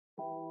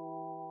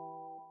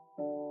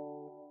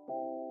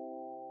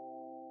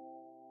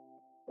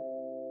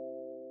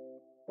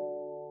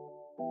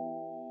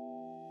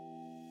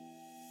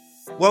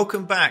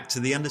Welcome back to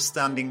the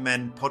Understanding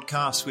Men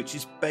podcast, which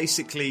is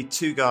basically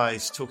two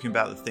guys talking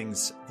about the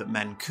things that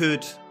men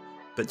could,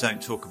 but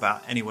don't talk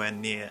about anywhere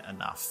near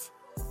enough.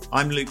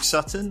 I'm Luke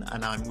Sutton,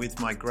 and I'm with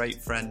my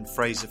great friend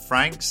Fraser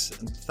Franks,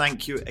 and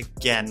thank you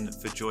again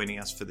for joining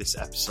us for this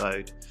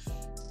episode.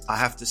 I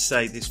have to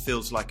say, this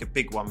feels like a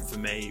big one for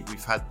me.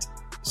 We've had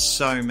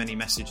so many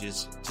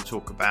messages to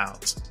talk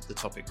about the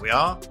topic we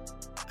are,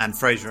 and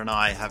Fraser and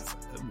I have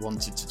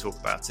wanted to talk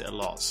about it a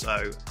lot.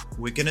 So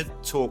we're going to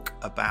talk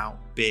about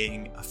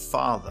being a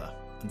father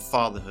and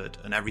fatherhood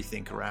and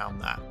everything around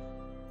that.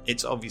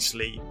 It's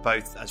obviously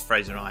both, as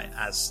Fraser and I,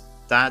 as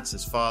dads,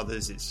 as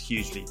fathers, it's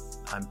hugely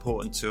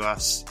important to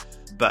us.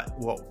 But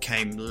what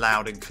came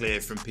loud and clear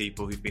from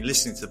people who've been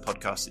listening to the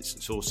podcast is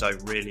it's also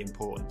really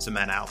important to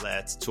men out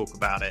there to talk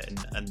about it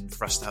and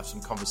for us to have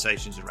some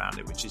conversations around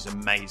it, which is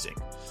amazing.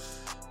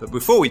 But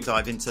before we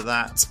dive into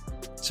that,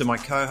 to my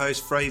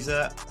co-host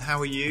Fraser, how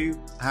are you?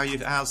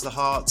 How's the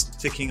heart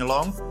ticking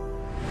along?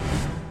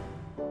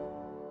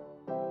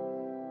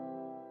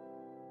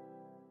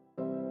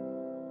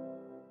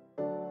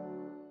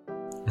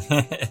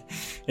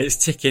 It's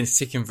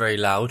ticking very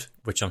loud,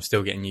 which I'm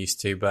still getting used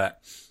to,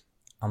 but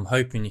I'm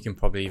hoping you can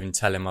probably even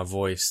tell in my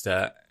voice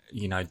that,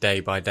 you know,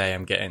 day by day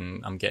I'm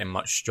getting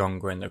much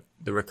stronger and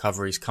the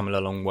recovery's coming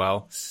along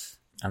well.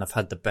 And I've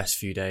had the best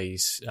few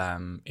days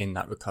in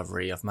that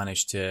recovery. I've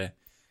managed to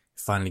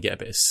finally get a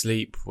bit of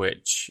sleep,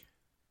 which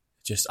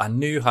just, I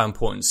knew how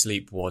important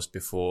sleep was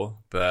before,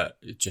 but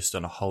just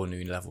on a whole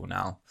new level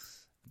now.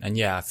 And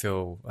yeah, I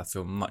feel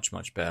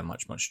much better,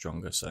 much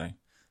stronger. So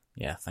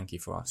yeah, thank you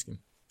for asking.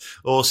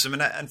 Awesome.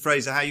 And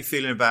Fraser, how are you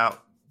feeling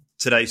about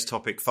today's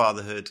topic,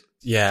 fatherhood?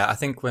 Yeah, I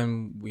think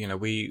when, you know,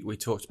 we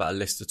talked about a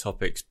list of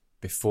topics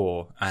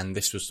before, and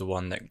this was the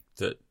one that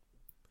I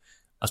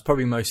was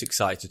probably most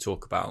excited to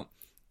talk about.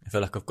 I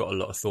feel like I've got a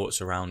lot of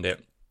thoughts around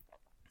it.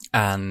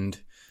 And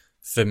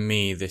for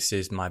me, this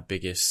is my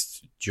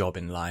biggest job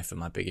in life and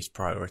my biggest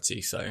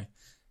priority. So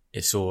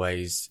it's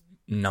always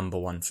number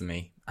one for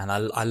me. And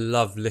I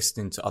love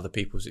listening to other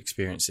people's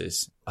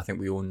experiences. I think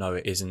we all know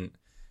it isn't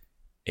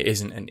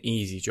an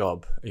easy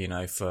job, you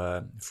know,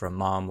 for a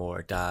mom or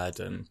a dad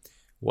and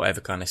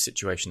whatever kind of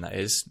situation that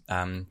is.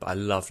 But I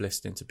love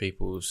listening to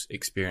people's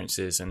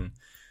experiences, and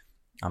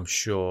I'm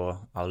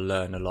sure I'll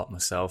learn a lot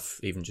myself,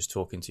 even just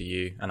talking to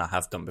you. And I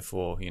have done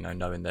before, you know,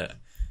 knowing that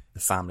the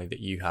family that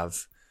you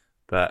have.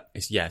 But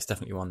it's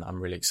definitely one that I'm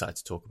really excited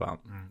to talk about.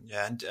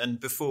 Yeah, and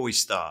before we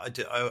start,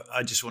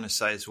 I just want to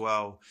say as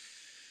well,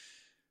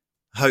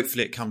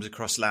 hopefully it comes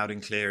across loud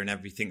and clear in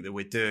everything that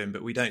we're doing,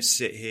 but we don't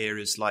sit here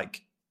as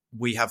like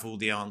we have all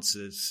the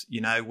answers.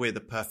 You know, we're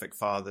the perfect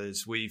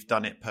fathers. We've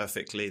done it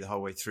perfectly the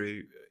whole way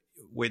through.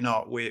 We're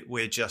not.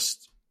 We're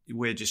just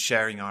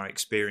sharing our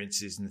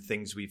experiences and the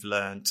things we've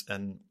learned,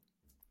 and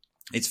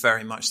it's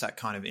very much that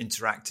kind of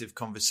interactive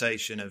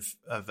conversation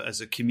of as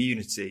a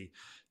community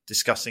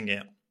discussing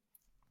it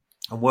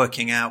and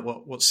working out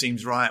what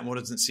seems right and what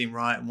doesn't seem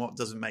right and what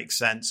doesn't make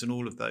sense and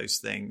all of those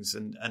things.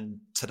 And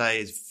today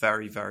is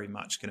very, very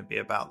much going to be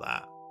about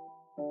that.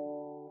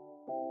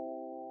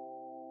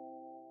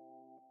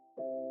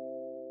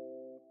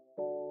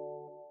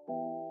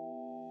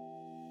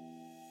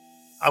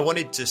 I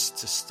wanted just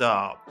to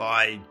start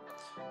by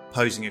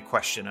posing a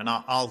question, and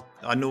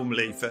I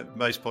normally, for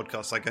most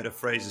podcasts, I go to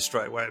Fraser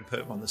straight away and put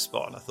him on the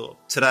spot, and I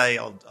thought today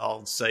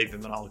I'll save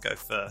him and I'll go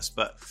first.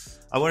 But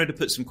I wanted to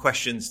put some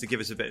questions to give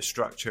us a bit of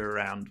structure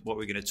around what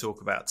we're going to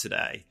talk about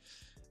today.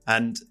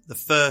 And the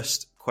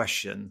first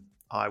question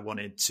I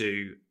wanted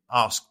to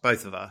ask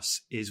both of us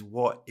is,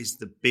 what is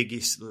the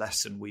biggest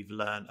lesson we've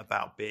learned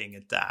about being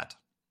a dad?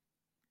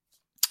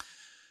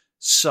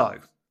 So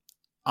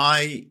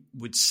I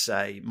would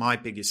say my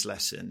biggest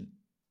lesson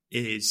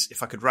is,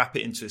 if I could wrap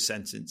it into a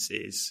sentence,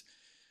 is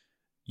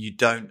you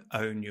don't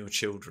own your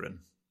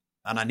children.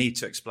 And I need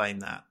to explain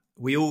that.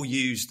 We all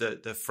use the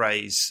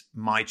phrase,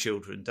 my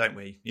children, don't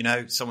we? You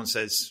know, someone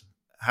says,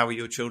 how are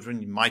your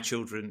children? My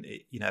children.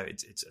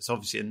 It's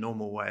obviously a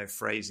normal way of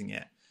phrasing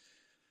it.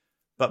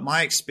 But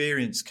my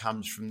experience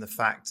comes from the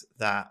fact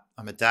that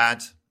I'm a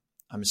dad,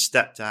 I'm a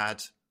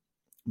stepdad.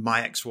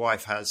 My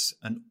ex-wife has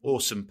an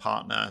awesome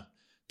partner,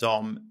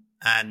 Dom,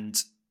 and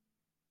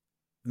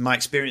my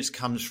experience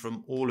comes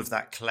from all of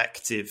that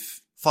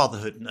collective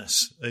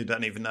fatherhoodness. I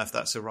don't even know if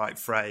that's the right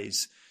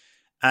phrase.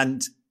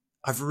 And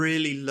I've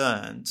really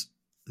learned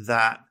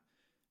that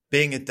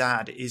being a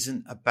dad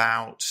isn't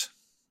about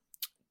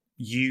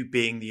you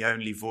being the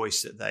only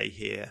voice that they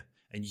hear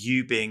and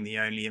you being the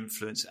only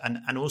influence,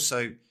 and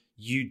also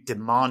you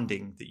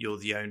demanding that you're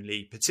the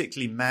only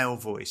particularly male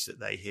voice that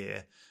they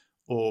hear,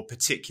 or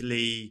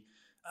particularly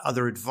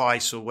other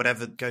advice or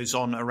whatever goes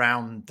on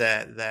around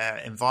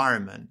their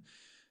environment.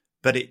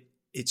 But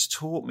it's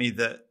taught me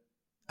that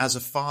as a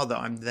father,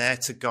 I'm there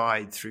to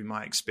guide through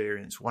my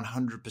experience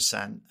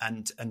 100%.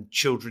 And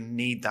children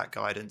need that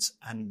guidance.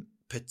 And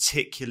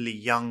particularly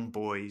young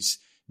boys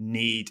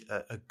need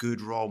a good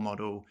role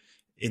model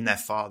in their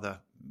father.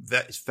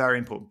 It's very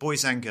important.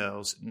 Boys and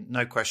girls,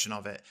 no question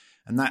of it.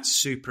 And that's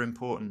super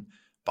important.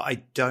 But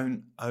I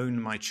don't own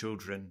my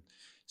children.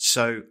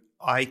 So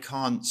I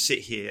can't sit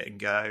here and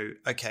go,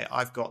 okay,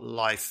 I've got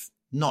life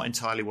not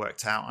entirely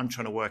worked out. I'm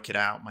trying to work it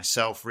out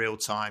myself, real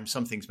time.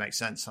 Some things make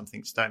sense, some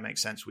things don't make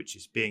sense, which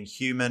is being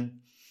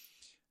human.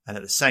 And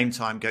at the same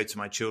time, go to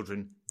my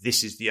children,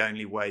 this is the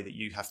only way that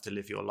you have to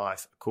live your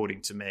life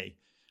according to me.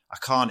 I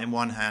can't in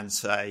one hand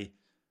say,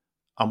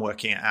 I'm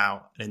working it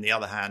out, and in the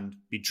other hand,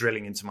 be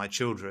drilling into my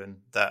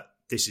children that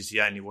this is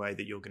the only way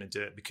that you're going to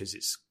do it because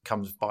it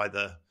comes by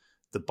the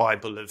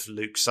Bible of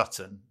Luke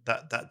Sutton.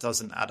 That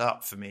doesn't add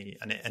up for me.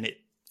 And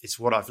it's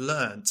what I've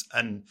learned.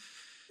 And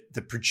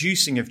the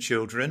producing of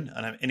children,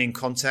 and in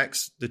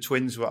context, the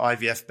twins were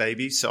IVF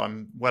babies, so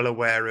I'm well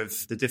aware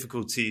of the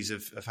difficulties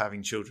of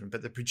having children.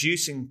 But the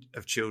producing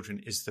of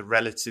children is the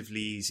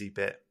relatively easy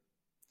bit.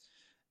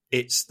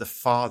 It's the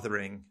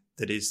fathering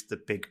that is the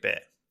big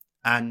bit.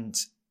 And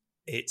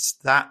it's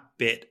that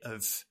bit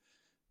of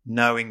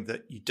knowing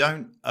that you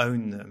don't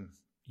own them.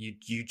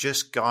 You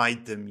just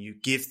guide them. You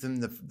give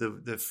them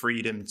the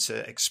freedom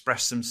to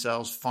express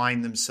themselves,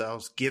 find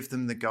themselves, give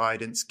them the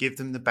guidance, give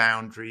them the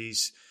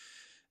boundaries,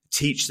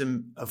 teach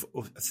them of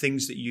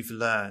things that you've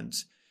learned,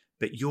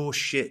 but your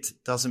shit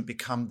doesn't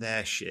become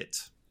their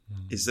shit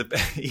is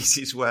the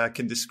easiest way I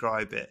can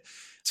describe it.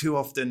 Too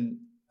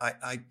often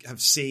I have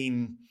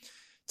seen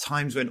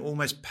times when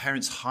almost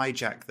parents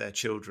hijack their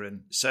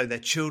children. So their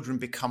children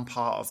become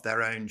part of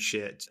their own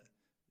shit.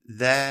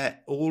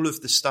 All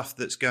of the stuff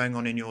that's going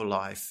on in your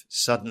life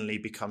suddenly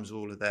becomes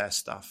all of their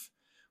stuff.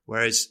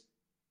 Whereas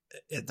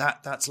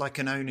that's like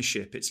an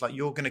ownership. It's like,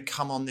 you're going to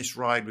come on this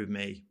ride with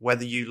me,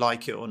 whether you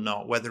like it or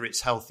not, whether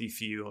it's healthy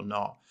for you or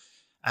not.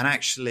 And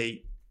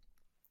actually,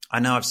 I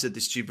know I've said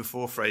this to you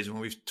before, Fraser,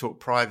 when we've talked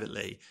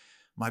privately,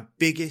 my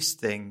biggest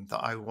thing that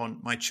I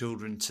want my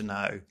children to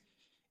know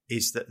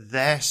is that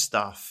their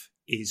stuff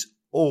is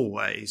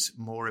always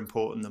more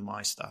important than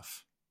my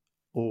stuff.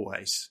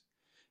 Always.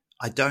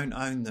 I don't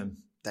own them.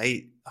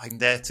 I'm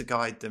there to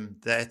guide them,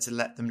 there to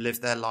let them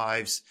live their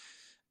lives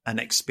and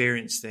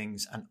experience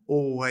things, and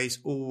always,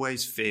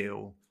 always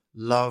feel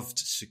loved,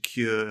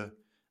 secure,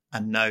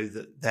 and know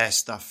that their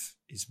stuff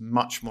is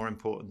much more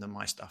important than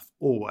my stuff,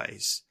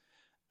 always.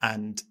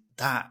 And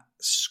that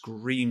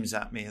screams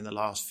at me in the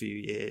last few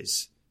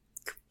years.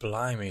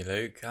 Blimey,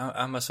 Luke. How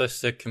am I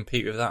supposed to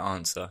compete with that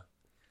answer?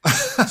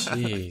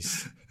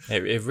 Jeez.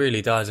 It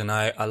really does. And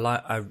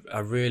I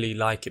really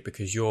like it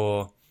because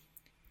your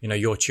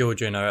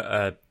children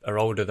are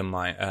older than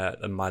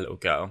my little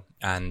girl.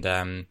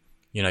 And,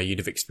 you'd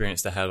have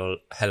experienced a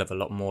hell of a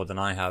lot more than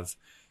I have.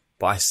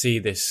 But I see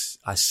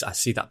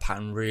that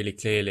pattern really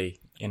clearly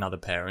in other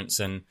parents.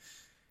 And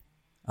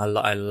I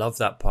love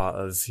that part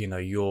of,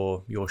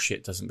 your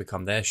shit doesn't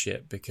become their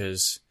shit,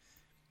 because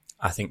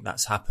I think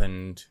that's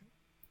happened,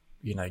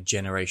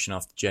 generation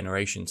after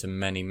generation to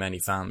many, many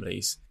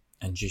families.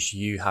 And just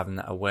you having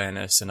that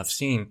awareness. And I've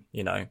seen,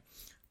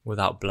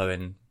 without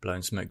blowing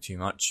smoke too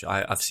much,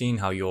 I've seen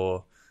how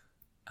your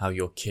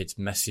kids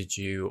message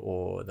you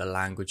or the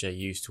language they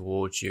use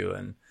towards you.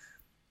 And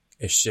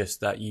it's just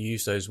that you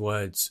use those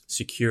words,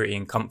 security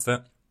and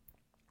comfort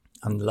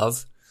and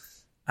love.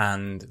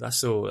 And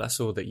that's all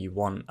that you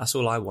want. That's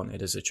all I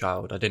wanted as a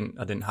child. I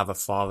didn't have a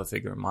father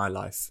figure in my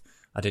life.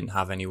 I didn't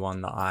have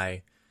anyone that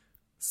I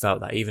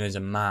felt that, even as a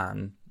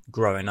man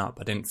growing up,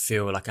 I didn't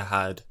feel like I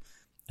had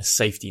a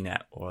safety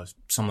net or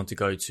someone to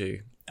go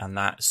to. And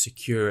that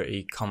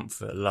security,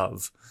 comfort,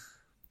 love,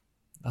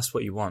 that's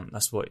what you want.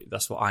 That's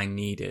what I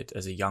needed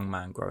as a young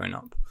man growing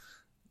up.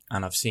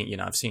 And I've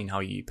seen how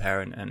you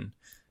parent, and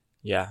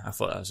yeah, I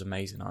thought that was an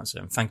amazing answer.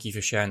 And thank you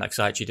for sharing that, because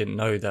I actually didn't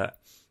know that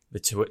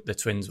the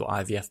twins were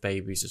IVF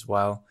babies as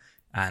well.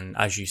 And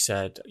as you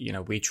said,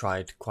 we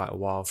tried quite a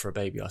while for a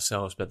baby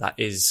ourselves, but that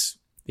is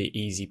the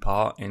easy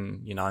part.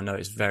 And, I know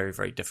it's very,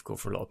 very difficult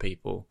for a lot of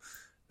people,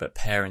 but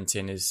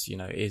parenting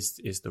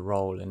is the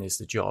role and is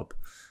the job.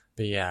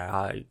 But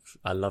yeah,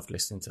 I loved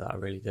listening to that. I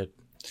really did.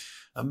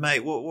 And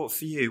mate, what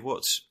for you?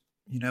 What's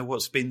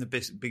been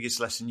the biggest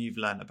lesson you've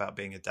learned about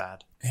being a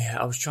dad? Yeah,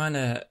 I was trying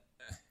to,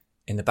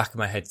 in the back of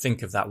my head,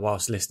 think of that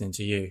whilst listening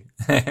to you.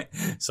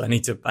 So I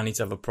need to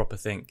have a proper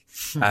think.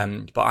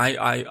 But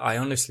I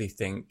honestly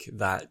think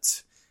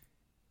that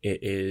it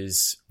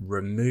is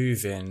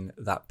removing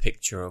that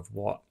picture of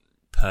what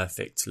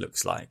perfect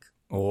looks like,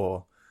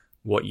 or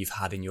what you've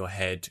had in your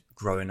head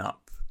growing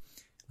up.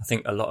 I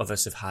think a lot of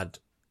us have had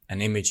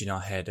an image in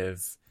our head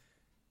of,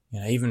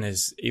 even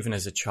as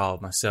a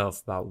child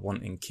myself, about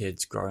wanting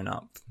kids growing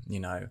up.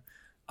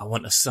 I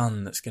want a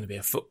son that's going to be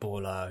a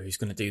footballer, who's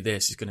going to do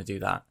this, who's going to do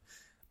that.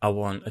 I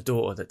want a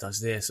daughter that does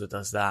this or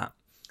does that.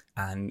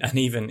 And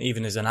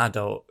even as an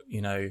adult,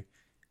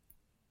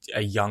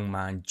 a young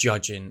man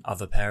judging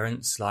other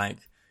parents, like,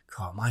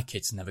 God, my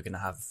kid's never going to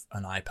have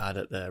an iPad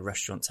at the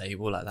restaurant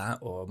table like that,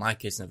 or my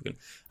kid's never going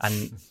to,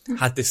 and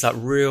had this like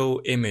real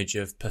image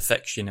of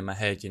perfection in my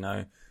head.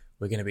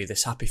 We're going to be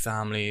this happy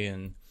family,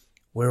 and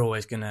we're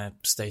always going to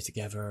stay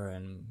together,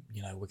 and,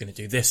 we're going to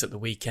do this at the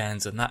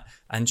weekends and that,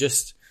 and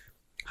just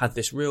had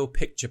this real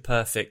picture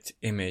perfect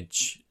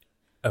image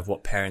of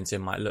what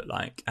parenting might look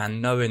like,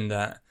 and knowing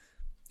that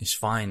it's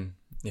fine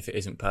if it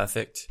isn't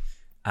perfect.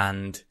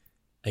 And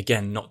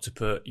again, not to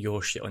put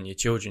your shit on your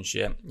children's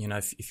shit. You know,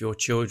 if your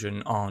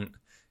children aren't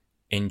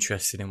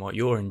interested in what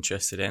you're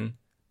interested in,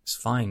 it's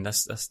fine.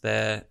 That's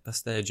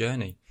their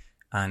journey,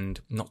 and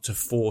not to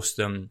force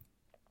them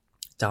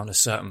down a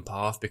certain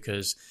path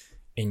because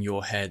in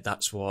your head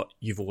that's what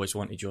you've always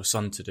wanted your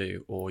son to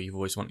do or you've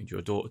always wanted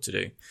your daughter to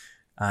do.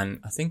 And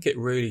I think it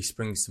really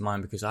springs to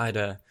mind because I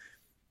had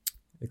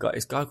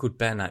this guy called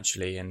Ben,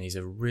 actually, and he's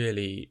a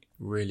really,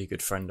 really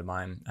good friend of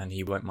mine, and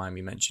he won't mind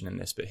me mentioning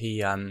this, but he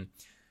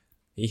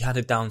had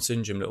a Down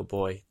syndrome little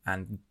boy,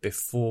 and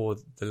before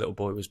the little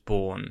boy was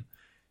born,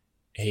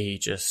 he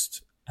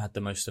just had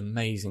the most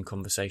amazing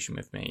conversation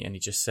with me, and he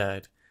just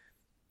said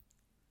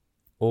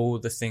all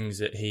the things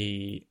that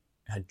he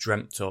had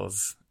dreamt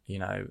of, you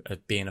know,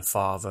 being a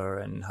father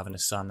and having a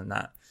son and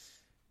that,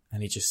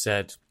 and he just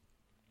said,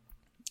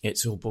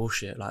 it's all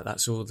bullshit. Like,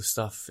 that's all the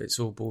stuff. It's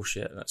all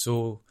bullshit. That's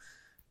all,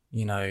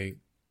 you know,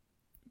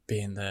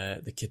 being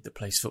the kid that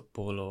plays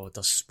football or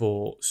does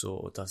sports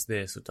or does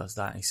this or does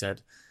that. And he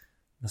said,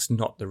 that's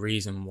not the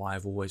reason why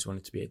I've always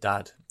wanted to be a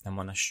dad. And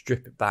when I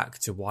strip it back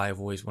to why I've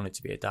always wanted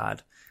to be a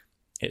dad,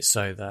 it's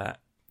so that,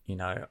 you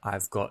know,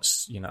 I've got,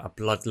 you know, a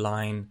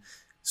bloodline,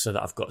 so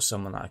that I've got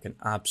someone that I can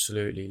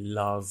absolutely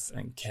love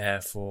and care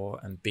for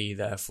and be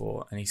there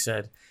for. And he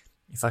said,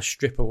 if I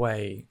strip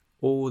away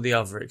all the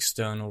other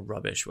external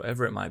rubbish,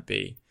 whatever it might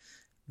be,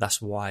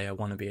 that's why I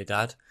want to be a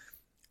dad.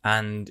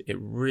 And it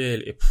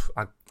really,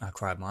 I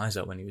cried my eyes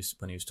out when he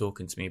was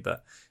talking to me,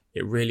 but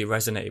it really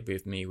resonated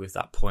with me with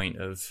that point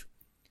of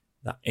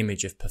that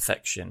image of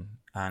perfection.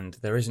 And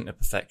there isn't a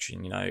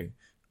perfection, you know,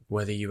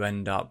 whether you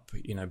end up,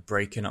 you know,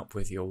 breaking up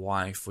with your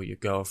wife or your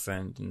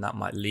girlfriend, and that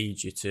might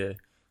lead you to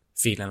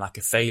feeling like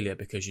a failure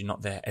because you're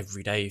not there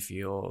every day for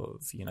your,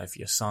 you know, for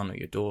your son or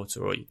your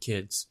daughter or your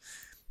kids.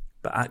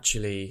 But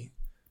actually,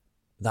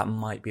 that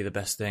might be the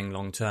best thing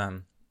long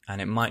term.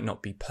 And it might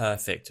not be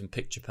perfect and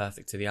picture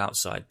perfect to the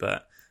outside,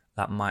 but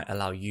that might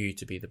allow you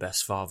to be the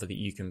best father that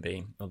you can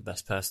be, or the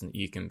best person that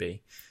you can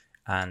be.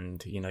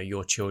 And, you know,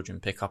 your children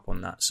pick up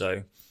on that.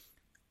 So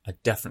I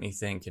definitely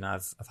think, you know,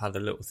 I've had a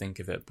little think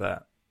of it,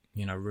 but,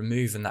 you know,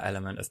 removing that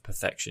element of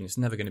perfection, it's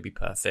never going to be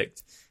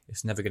perfect.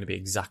 It's never going to be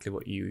exactly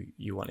what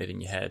you wanted in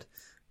your head,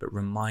 but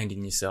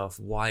reminding yourself,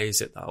 why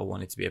is it that I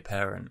wanted to be a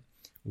parent?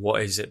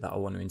 What is it that I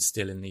want to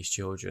instill in these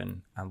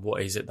children? And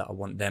what is it that I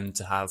want them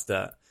to have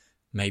that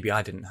maybe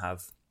I didn't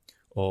have?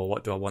 Or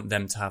what do I want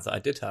them to have that I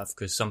did have?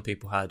 Because some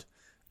people had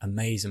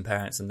amazing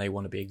parents and they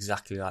want to be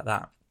exactly like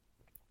that.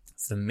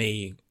 For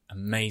me,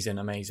 amazing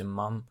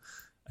mum.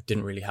 I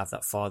didn't really have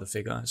that father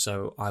figure.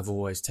 So I've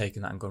always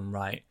taken that and gone,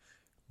 right,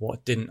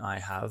 what didn't I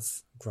have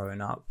growing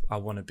up? I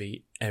want to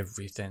be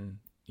everything,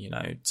 you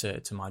know,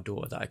 to my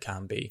daughter that I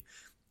can be.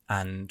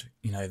 And,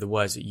 you know, the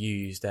words that you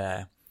use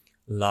there,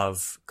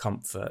 love,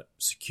 comfort,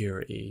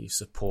 security,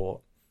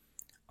 support,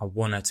 I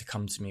want her to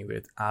come to me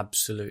with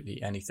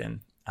absolutely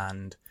anything.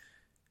 And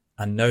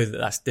I know that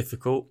that's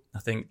difficult. I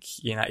think,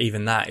 you know,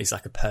 even that is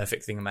like a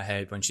perfect thing in my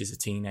head when she's a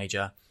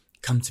teenager.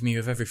 Come to me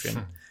with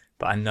everything.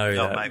 But I know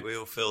that, mate, we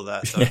all feel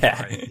that. Don't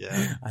worry.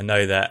 Yeah. I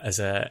know that as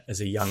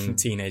a young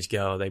teenage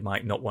girl, they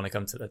might not want to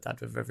come to their dad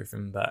with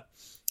everything, but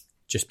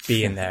just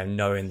being there,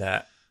 knowing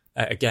that,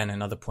 again,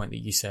 another point that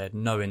you said,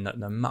 knowing that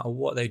no matter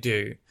what they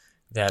do,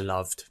 they're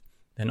loved.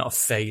 They're not a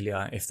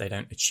failure if they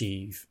don't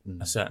achieve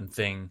a certain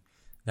thing.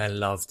 They're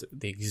loved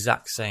the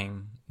exact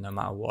same no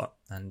matter what.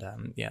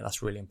 And yeah,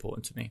 that's really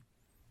important to me.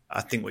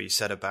 I think what you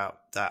said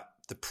about that,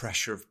 the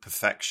pressure of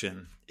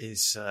perfection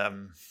is,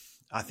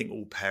 I think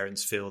all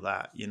parents feel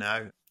that, you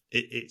know.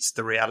 It's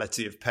the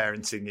reality of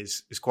parenting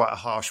is quite a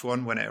harsh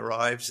one when it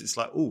arrives. It's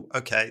like, oh,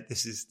 okay,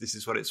 this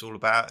is what it's all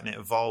about, and it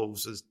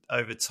evolves as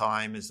over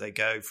time as they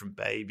go from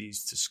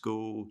babies to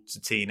school to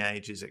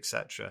teenagers,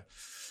 etc.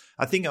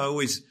 I think I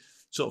always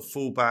sort of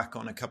fall back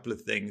on a couple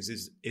of things.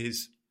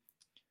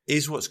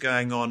 Is what's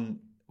going on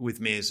with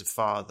me as a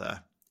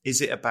father,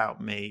 is it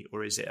about me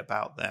or is it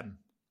about them?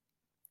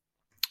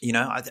 You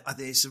know, I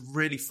think it's a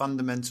really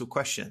fundamental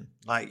question.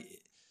 Like,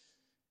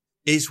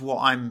 is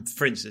what I'm,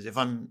 for instance, if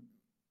I'm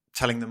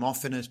telling them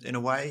off in a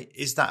way,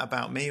 is that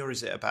about me or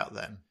is it about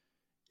them?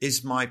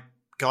 Is my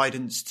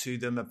guidance to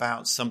them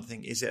about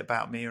something, is it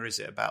about me or is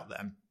it about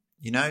them?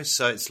 You know,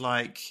 so it's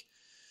like,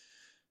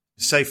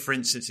 say, for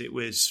instance, it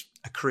was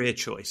a career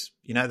choice.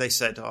 You know, they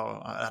said,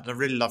 oh, I'd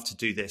really love to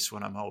do this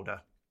when I'm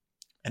older.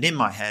 And in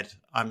my head,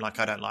 I'm like,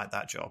 I don't like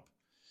that job.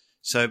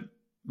 So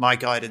my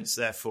guidance,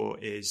 therefore,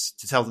 is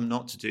to tell them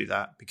not to do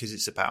that because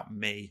it's about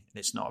me and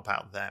it's not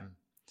about them.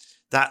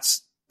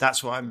 That's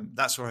what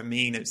I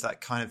mean. It's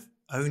that kind of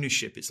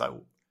ownership. It's like,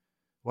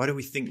 why do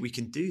we think we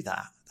can do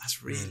that?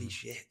 That's really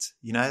shit.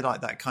 You know,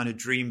 like that kind of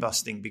dream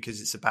busting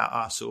because it's about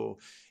us. Or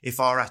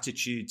if our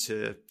attitude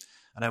to,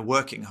 I know,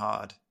 working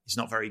hard is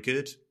not very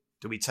good,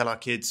 do we tell our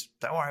kids,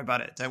 don't worry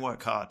about it, don't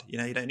work hard? You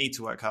know, you don't need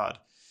to work hard.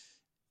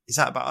 Is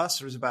that about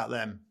us or is it about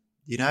them?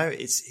 You know,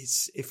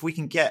 it's if we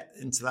can get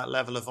into that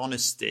level of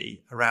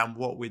honesty around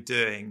what we're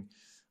doing,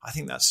 I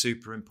think that's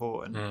super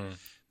important.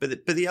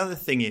 But the other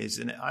thing is,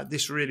 and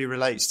this really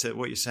relates to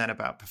what you're saying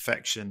about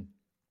perfection,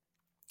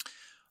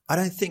 I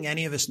don't think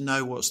any of us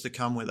know what's to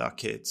come with our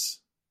kids.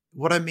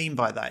 What I mean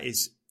by that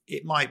is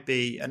it might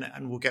be,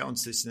 and we'll get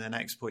onto this in the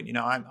next point. You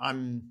know,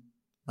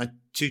 my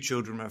 2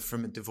 children are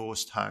from a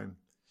divorced home,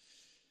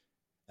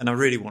 and I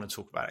really want to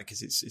talk about it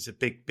because it's a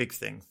big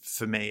thing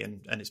for me,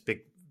 and it's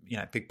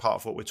big part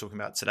of what we're talking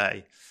about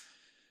today.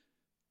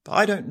 But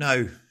I don't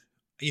know,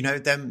 you know,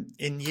 them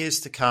in years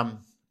to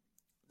come,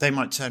 they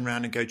might turn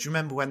around and go, "Do you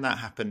remember when that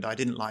happened? I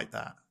didn't like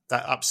that.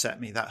 That upset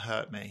me. That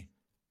hurt me."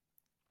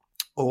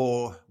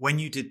 Or when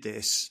you did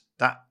this,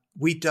 that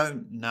we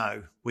don't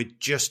know. We're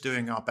just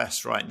doing our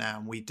best right now,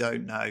 and we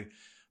don't know.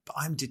 But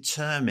I'm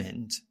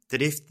determined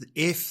that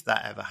if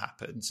that ever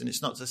happens, and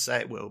it's not to say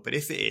it will, but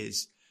if it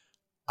is,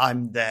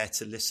 I'm there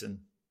to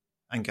listen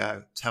and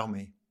go, tell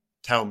me,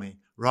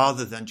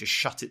 rather than just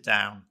shut it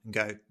down and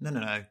go,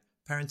 no,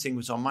 parenting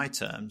was on my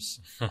terms.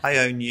 I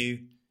own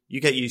you.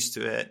 You get used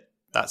to it.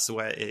 That's the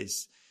way it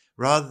is.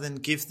 Rather than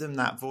give them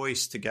that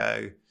voice to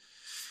go,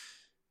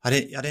 I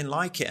didn't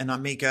like it. And I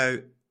may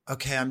go,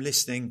 okay, I'm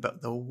listening.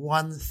 But the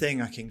one thing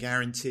I can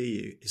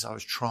guarantee you is I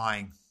was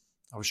trying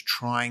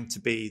to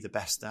be the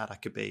best dad I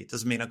could be. It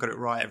doesn't mean I got it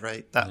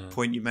right. That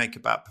point you make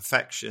about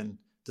perfection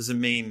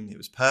doesn't mean it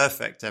was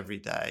perfect every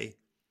day,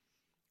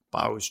 but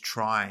I was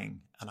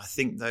trying. And I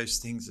think those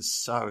things are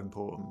so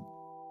important.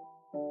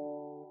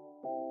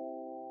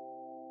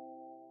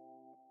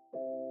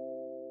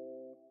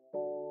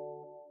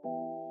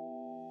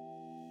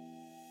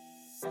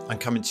 I'm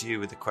coming to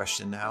you with a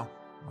question now,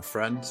 my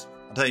friend.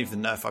 I don't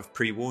even know if I've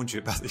pre-warned you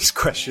about these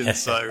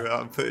questions, so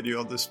I'm putting you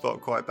on the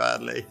spot quite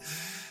badly.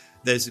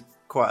 There's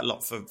quite a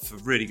lot for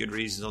really good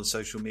reasons on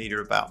social media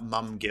about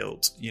mum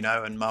guilt, you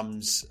know, and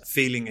mums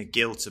feeling a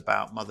guilt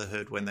about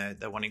motherhood when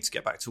they're wanting to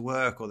get back to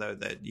work, or they're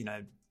you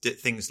know,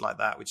 things like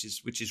that, which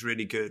is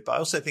really good. But I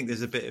also think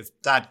there's a bit of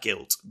dad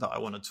guilt that I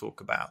want to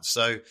talk about.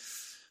 So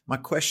my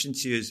question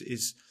to you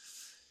is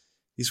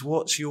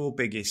what's your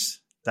biggest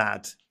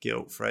dad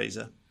guilt,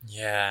 Fraser?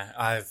 Yeah,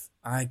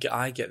 I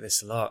get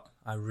this a lot.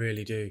 I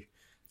really do.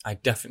 I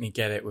definitely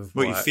get it with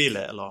work. Well, you feel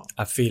it a lot.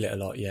 I feel it a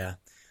lot, yeah.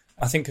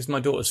 I think because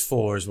my daughter's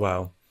 4 as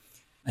well,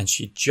 and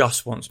she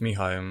just wants me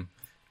home,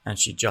 and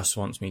she just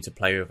wants me to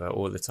play with her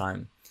all the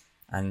time.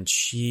 And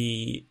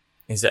she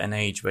is at an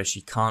age where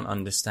she can't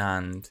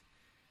understand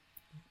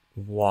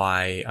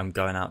why I'm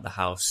going out the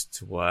house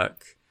to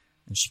work,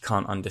 and she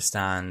can't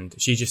understand.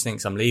 She just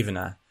thinks I'm leaving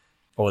her,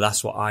 or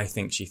that's what I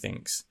think she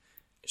thinks.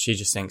 She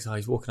just thinks, oh,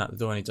 he's walking out the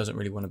door and he doesn't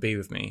really want to be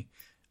with me.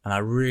 And I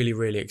really,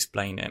 really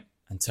explain it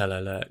and tell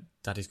her, look,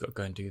 Daddy's got to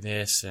go and do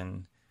this,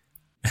 and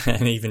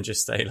even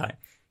just say, like,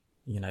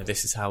 you know,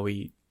 this is how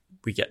we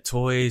get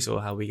toys,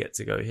 or how we get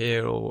to go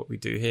here, or what we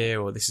do here,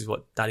 or this is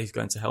what Daddy's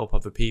going to help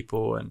other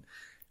people. And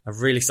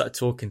I've really started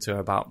talking to her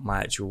about my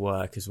actual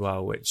work as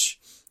well, which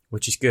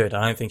is good.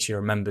 I don't think she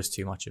remembers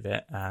too much of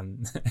it,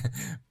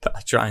 but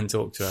I try and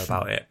talk to her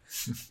about it.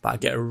 But I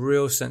get a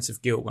real sense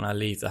of guilt when I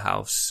leave the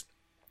house,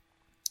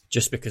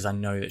 just because I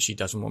know that she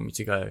doesn't want me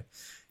to go.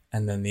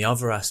 And then the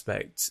other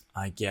aspect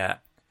I get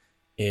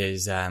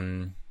is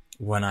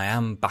when I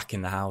am back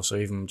in the house, or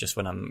even just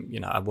when I'm, you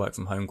know, I work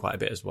from home quite a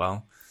bit as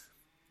well.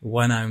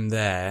 When I'm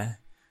there,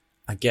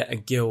 I get a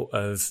guilt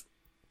of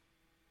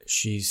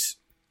she's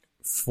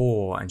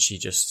 4 and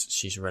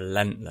she's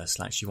relentless.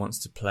 Like, she wants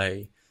to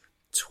play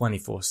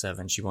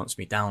 24/7. She wants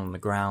me down on the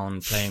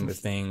ground playing with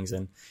things.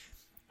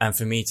 And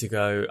for me to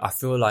go, I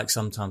feel like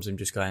sometimes I'm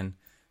just going,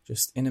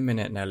 just in a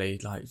minute, Nelly,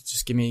 like,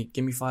 just give me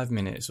 5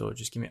 minutes, or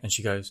just give me, and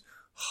she goes,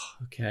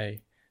 oh,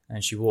 okay.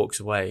 And she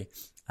walks away.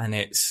 And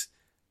it's,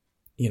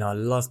 you know, I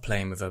love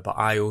playing with her, but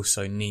I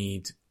also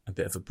need a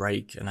bit of a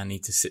break, and I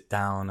need to sit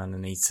down, and I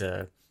need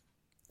to,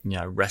 you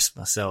know, rest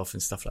myself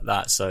and stuff like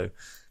that. So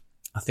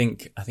I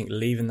think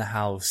leaving the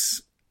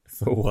house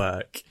for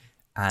work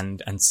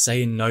and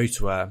saying no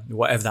to her,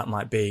 whatever that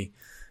might be,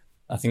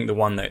 I think the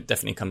one that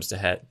definitely comes to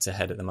head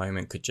at the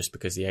moment, could, just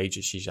because the age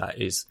that she's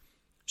at, is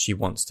she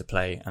wants to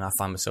play, and I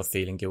find myself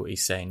feeling guilty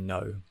saying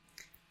no.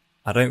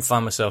 I don't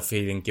find myself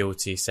feeling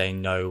guilty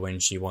saying no when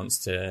she wants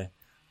to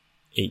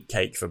eat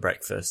cake for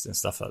breakfast and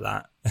stuff like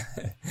that.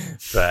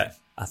 But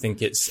I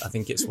think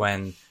it's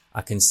when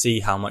I can see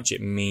how much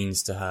it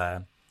means to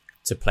her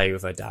to play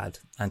with her dad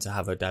and to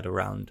have her dad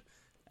around,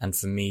 and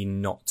for me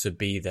not to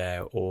be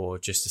there, or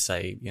just to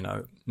say, you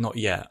know, not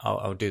yet,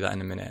 I'll do that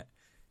in a minute.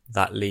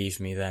 That leaves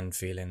me then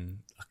feeling,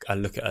 I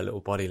look at her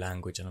little body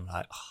language and I'm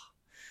like, oh.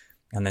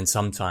 And then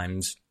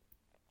sometimes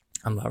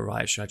I'm like,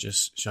 right, should I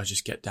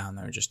just get down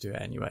there and just do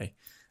it anyway?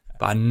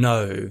 But I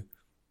know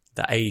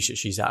the age that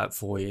she's at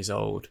 4 years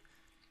old,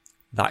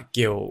 that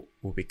guilt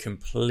will be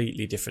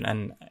completely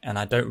different. And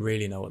I don't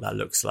really know what that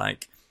looks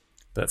like.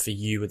 But for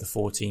you with a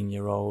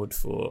 14-year-old,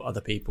 for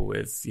other people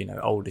with, you know,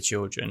 older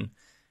children,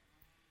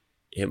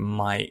 it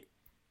might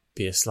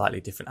be a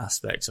slightly different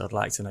aspect. So I'd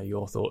like to know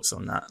your thoughts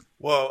on that.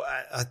 Well,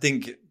 I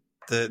think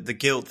the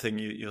guilt thing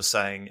you're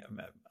saying,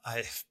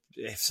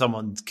 if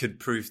someone could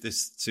prove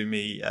this to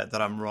me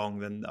that I'm wrong,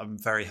 then I'm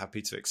very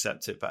happy to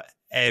accept it. But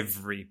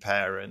every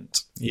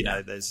parent, you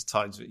know, there's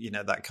times, you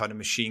know, that kind of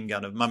machine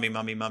gun of mummy,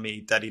 mummy,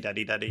 mummy, daddy,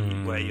 daddy, daddy,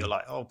 where you're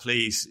like, oh,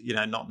 please, you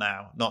know, not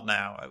now, not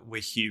now.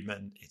 We're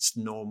human. It's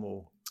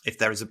normal. If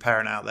there is a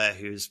parent out there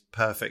who is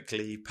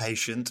perfectly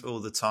patient all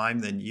the time,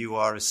 then you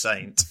are a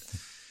saint.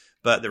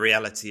 But the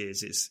reality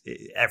is,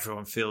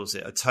 everyone feels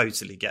it. I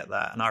totally get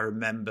that. And I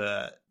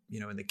remember, you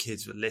know, when the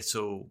kids were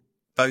little,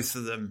 both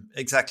of them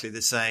exactly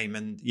the same.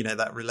 And, you know,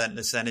 that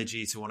relentless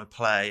energy to want to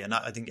play. And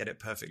I didn't get it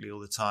perfectly all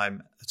the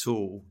time at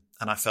all.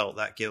 And I felt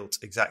that guilt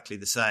exactly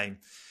the same.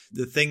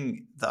 The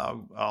thing that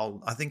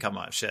I think I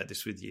might have shared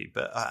this with you,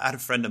 but I had a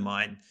friend of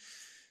mine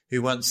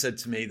who once said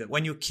to me that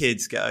when your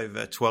kids get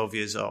over 12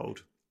 years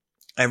old,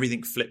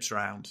 everything flips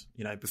around.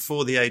 You know,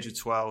 before the age of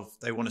 12,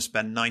 they want to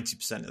spend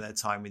 90% of their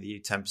time with you,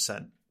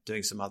 10%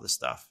 doing some other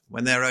stuff.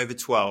 When they're over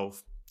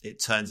 12,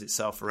 it turns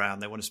itself around.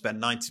 They want to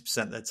spend 90%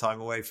 of their time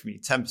away from you,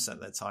 10%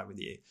 of their time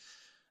with you.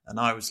 And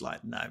I was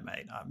like, no,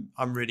 mate,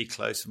 I'm really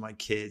close with my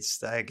kids.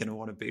 They're going to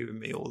want to be with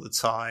me all the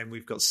time.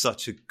 We've got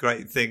such a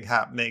great thing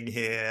happening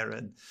here.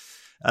 And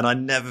I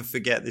never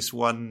forget this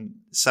one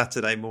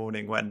Saturday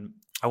morning when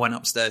I went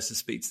upstairs to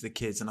speak to the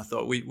kids, and I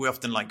thought we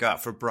often like go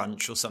out for a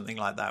brunch or something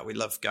like that. We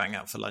love going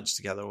out for lunch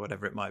together or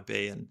whatever it might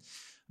be. And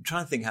I'm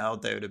trying to think how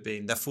old they would have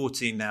been. They're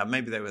 14 now.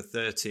 Maybe they were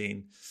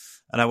 13.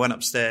 And I went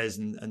upstairs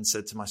and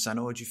said to my son,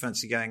 oh, do you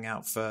fancy going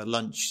out for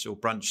lunch or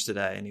brunch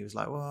today? And he was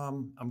like, well,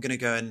 I'm going to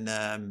go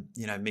and,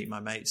 you know, meet my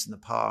mates in the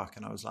park.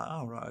 And I was like,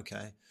 oh, right,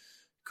 okay,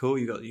 cool.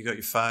 You got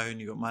your phone,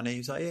 you got money. He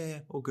was like, yeah,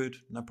 all good,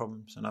 no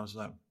problems. And I was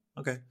like,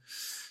 okay.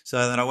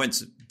 So then I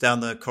went down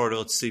the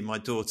corridor to see my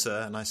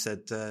daughter, and I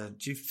said, do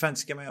you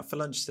fancy going out for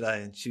lunch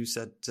today? And she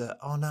said,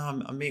 oh,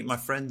 no, I'm meeting my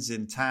friends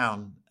in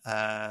town.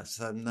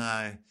 So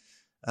no.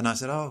 And I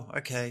said, oh,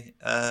 okay.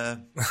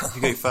 Have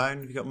you got your phone?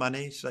 Have you got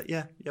money? She's like,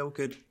 yeah, all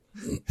good.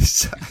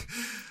 So,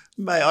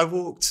 mate, I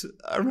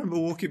remember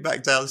walking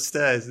back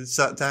downstairs and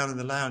sat down in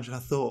the lounge, and I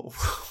thought,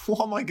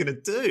 what am I going to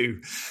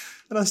do?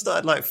 And I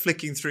started like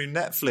flicking through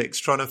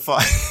Netflix, trying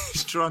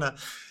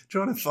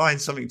to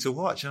find something to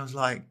watch. And I was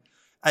like,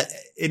 and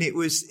it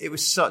was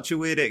such a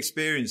weird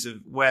experience of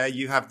where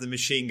you have the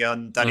machine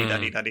gun, daddy,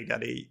 daddy, daddy,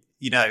 daddy,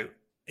 you know,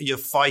 you're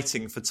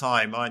fighting for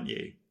time, aren't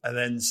you? And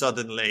then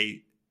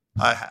suddenly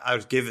I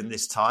was given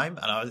this time,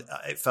 and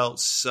it felt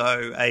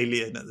so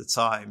alien at the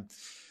time.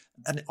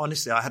 And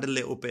honestly, I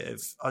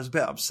was a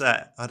bit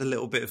upset. I had a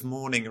little bit of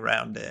mourning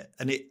around it,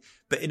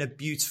 but in a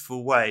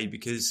beautiful way,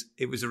 because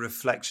it was a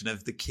reflection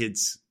of the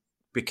kids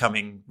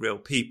becoming real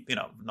people, you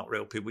know, not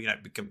real people, you know,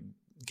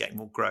 getting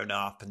more grown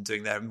up and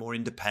doing their more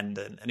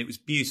independent. And it was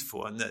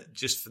beautiful. And that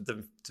just for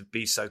them to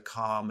be so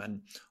calm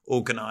and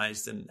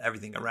organized and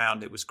everything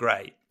around it was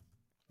great.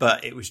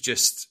 But it was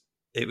just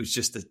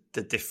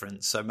the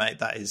difference. So, mate,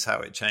 that is how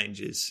it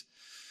changes.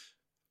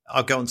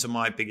 I'll go on to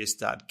my biggest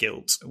dad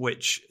guilt,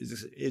 which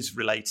is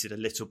related a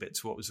little bit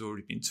to what was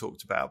already been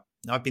talked about.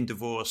 I've been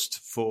divorced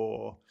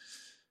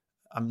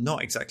I'm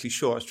not exactly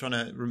sure. I was trying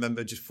to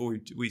remember just before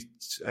we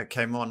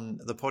came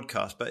on the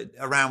podcast, but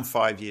around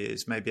 5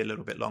 years, maybe a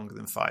little bit longer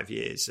than 5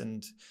 years.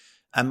 And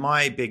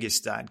my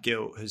biggest dad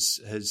guilt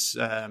has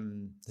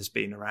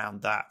been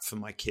around that for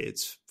my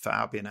kids, for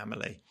Albie and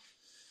Emily,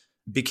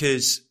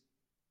 because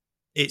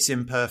it's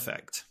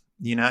imperfect,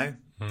 you know,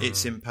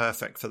 it's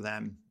imperfect for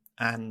them.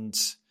 And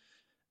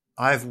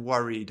I've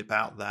worried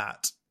about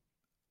that,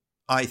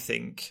 I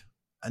think,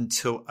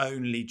 until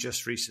only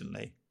just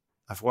recently.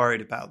 I've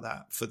worried about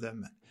that for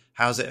them.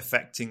 How's it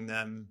affecting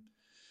them?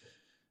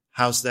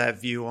 How's their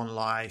view on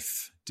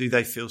life? Do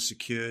they feel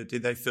secure? Do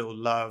they feel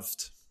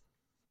loved?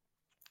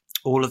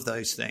 All of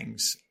those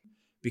things,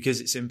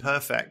 because it's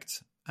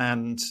imperfect.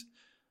 And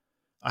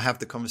I have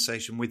the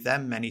conversation with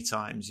them many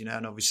times, you know,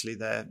 and obviously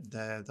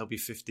they'll be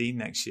 15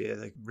 next year.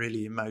 They're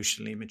really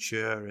emotionally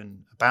mature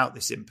and about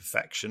this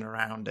imperfection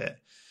around it.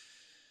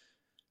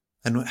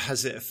 And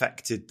has it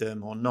affected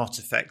them or not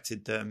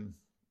affected them?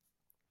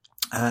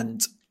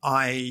 And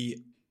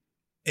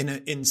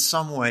in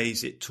some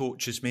ways, it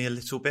tortures me a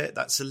little bit.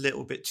 That's a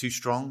little bit too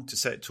strong to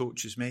say it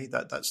tortures me.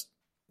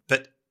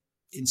 But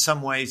in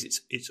some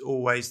ways, it's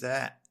always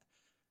there.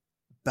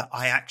 But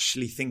I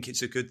actually think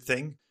it's a good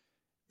thing,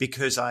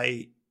 because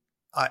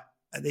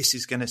this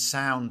is going to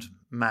sound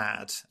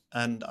mad,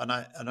 and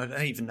I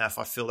don't even know if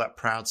I feel that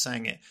proud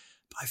saying it,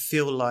 but I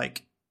feel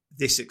like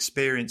this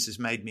experience has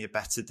made me a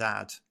better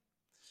dad,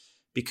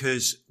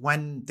 because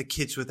when the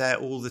kids were there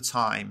all the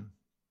time,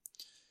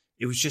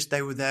 it was just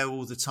they were there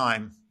all the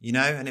time, you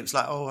know, and it was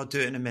like, oh, I'll do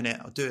it in a minute.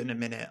 I'll do it in a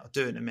minute. I'll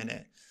do it in a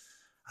minute.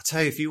 I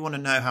tell you, if you want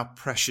to know how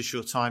precious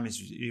your time is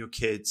with your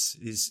kids,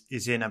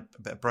 is in a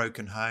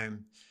broken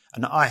home.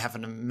 And I have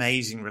an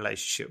amazing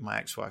relationship with my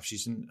ex-wife.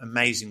 She's an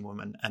amazing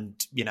woman. And,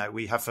 you know,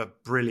 we have a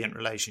brilliant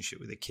relationship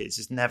with the kids.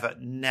 There's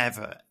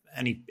never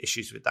any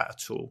issues with that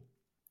at all.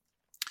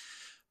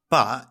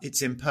 But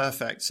it's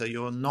imperfect. So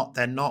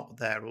they're not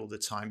there all the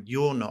time.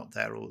 You're not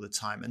there all the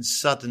time. And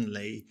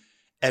suddenly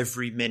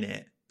every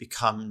minute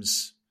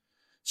becomes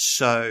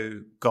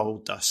so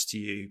gold dust to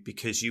you,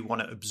 because you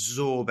want to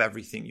absorb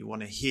everything, you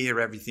want to hear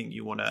everything,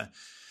 you want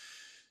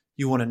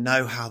to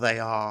know how they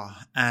are.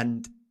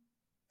 And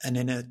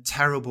in a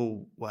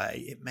terrible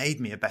way, it made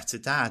me a better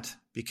dad,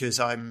 because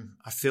I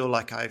feel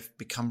like I've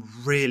become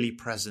really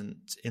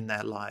present in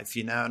their life,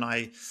 and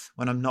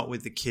when I'm not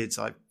with the kids,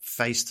 I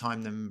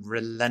FaceTime them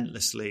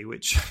relentlessly,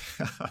 which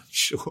I'm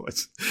sure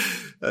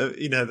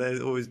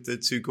they're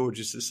too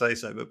gorgeous to say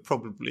so, but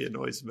probably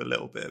annoys them a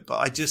little bit. But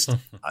I just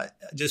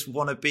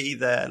want to be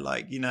there,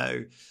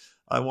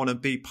 I want to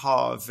be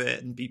part of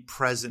it and be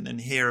present and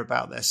hear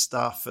about their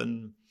stuff,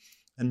 and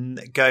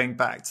going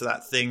back to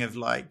that thing of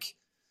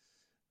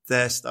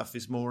their stuff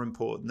is more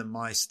important than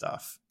my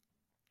stuff.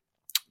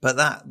 But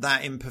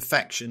that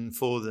imperfection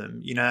for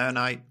them, and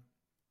I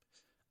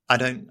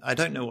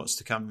don't know what's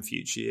to come in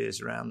future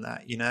years around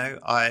that.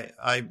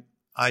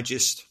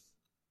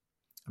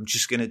 I'm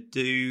just going to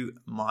do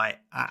my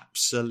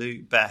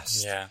absolute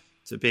best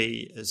to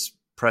be as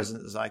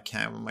present as I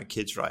can with my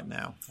kids right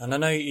now. And I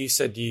know you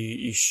said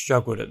you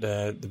struggled at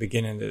the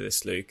beginning of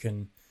this, Luke,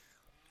 and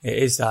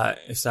it's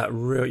that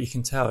real, you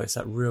can tell it's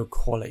that real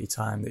quality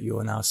time that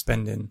you're now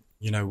spending,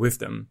 with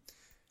them.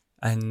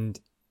 And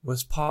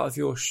was part of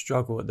your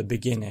struggle at the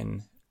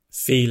beginning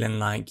feeling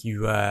like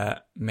you were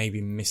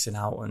maybe missing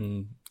out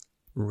on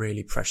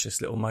really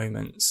precious little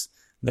moments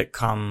that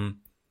come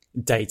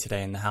day to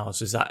day in the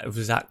house? Was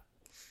that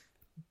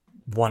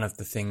one of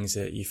the things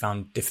that you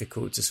found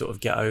difficult to sort of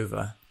get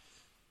over?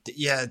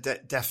 Yeah,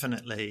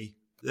 definitely.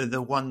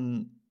 The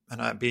one,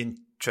 and I'd be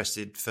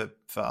interested for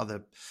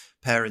other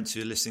parents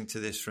who are listening to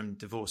this from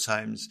divorce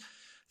homes, I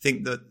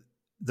think that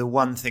the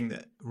one thing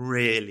that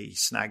really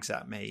snags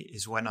at me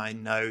is when I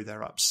know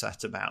they're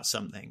upset about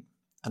something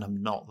and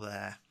I'm not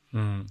there.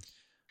 I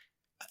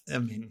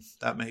mean,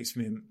 that makes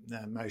me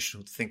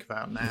emotional to think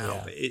about now,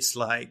 but it's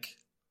like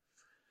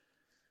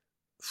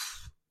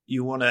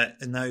you want to,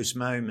 in those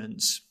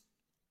moments,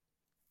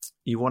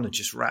 you want to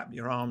just wrap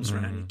your arms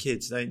around your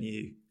kids, don't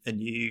you?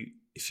 And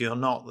if you're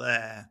not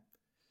there,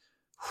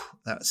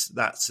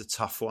 that's a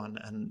tough one.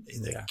 And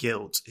the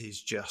guilt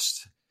is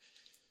just...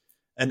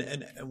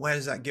 And where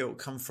does that guilt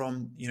come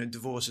from?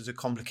 Divorce is a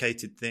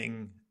complicated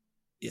thing.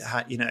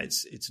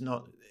 It's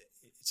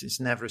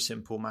never a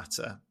simple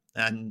matter.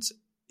 And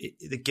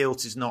the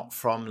guilt is not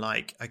from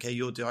okay,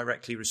 you're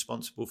directly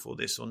responsible for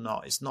this or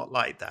not. It's not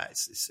like that.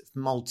 It's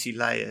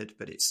multi-layered,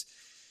 but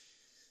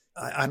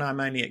and I'm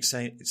only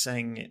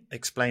explaining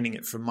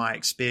it from my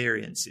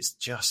experience. It's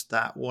just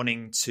that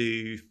wanting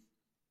to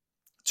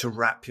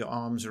wrap your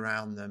arms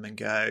around them and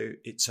go,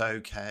 it's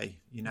okay.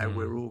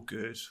 We're all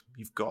good.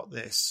 You've got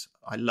this.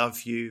 I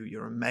love you.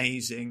 You're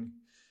amazing.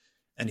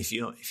 And if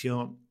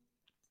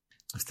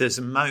there's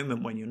a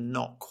moment when you're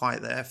not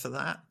quite there for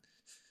that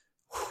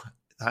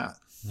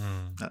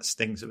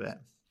stings a bit.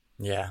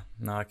 Yeah,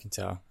 no, I can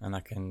tell. And I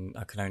can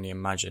only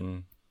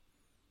imagine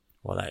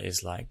what that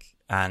is like.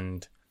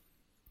 And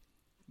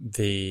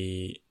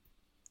the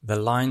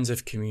lines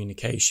of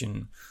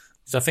communication.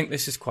 So I think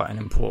this is quite an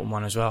important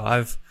one as well.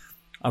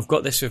 I've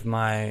got this with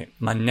my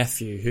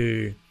nephew,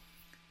 who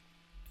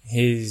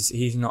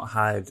he's not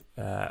had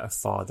a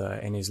father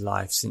in his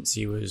life since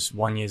he was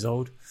 1 year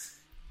old.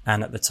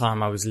 And at the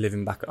time I was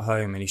living back at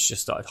home, and he's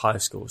just started high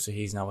school. So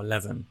he's now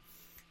 11.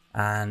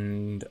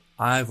 And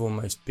I've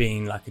almost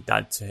been like a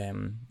dad to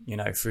him,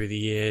 through the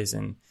years.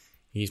 And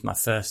he's my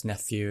first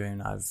nephew,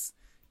 and I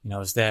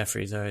was there for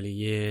his early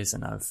years,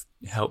 and I've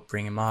helped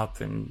bring him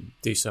up and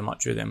do so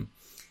much with him.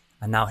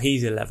 And now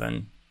he's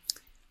 11,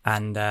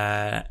 and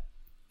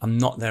I'm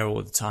not there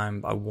all the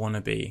time, but I want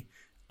to be.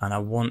 And I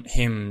want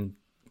him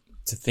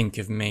to think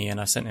of me. And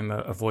I sent him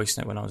a voice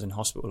note when I was in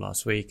hospital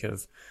last week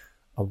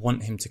I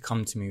want him to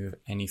come to me with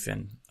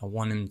anything. I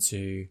want him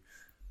to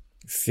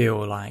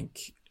feel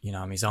like,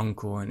 I'm his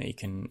uncle, and he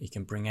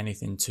can bring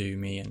anything to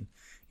me. And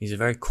he's a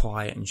very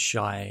quiet and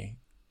shy,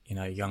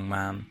 young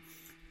man.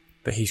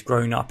 But he's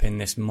grown up in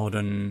this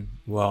modern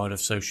world of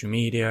social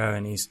media,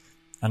 and he's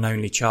an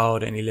only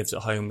child, and he lives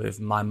at home with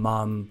my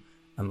mum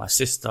and my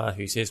sister,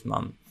 who's his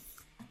mum.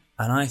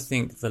 And I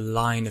think the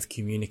line of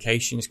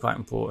communication is quite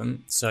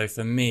important. So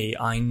for me,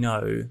 I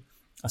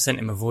sent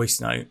him a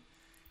voice note.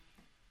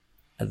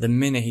 At the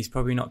minute, he's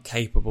probably not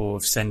capable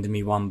of sending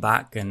me one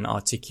back and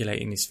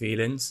articulating his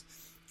feelings.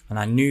 And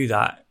I knew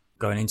that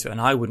going into it,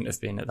 and I wouldn't have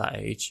been at that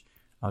age.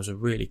 I was a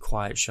really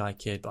quiet, shy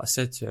kid. But I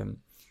said to him,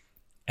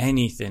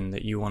 anything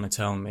that you want to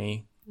tell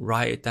me,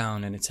 write it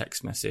down in a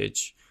text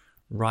message,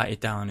 write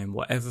it down in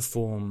whatever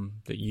form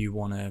that you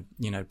want to,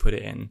 put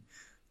it in,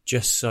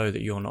 just so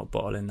that you're not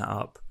bottling that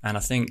up. And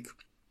I think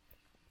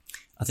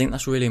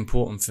that's really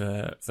important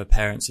for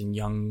parents and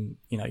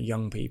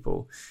young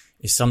people,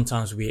 is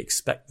sometimes we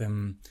expect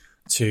them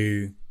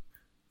to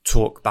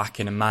talk back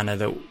in a manner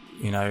that,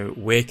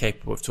 we're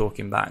capable of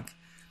talking back.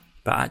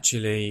 But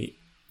actually,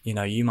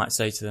 you might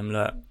say to them,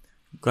 look,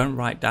 go and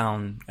write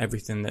down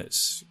everything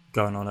that's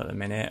going on at the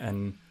minute,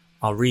 and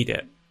I'll read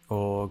it,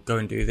 or go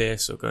and do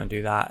this, or go and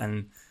do that.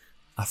 And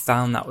I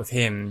found that with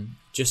him,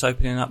 just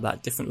opening up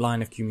that different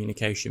line of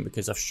communication,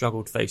 because I've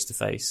struggled face to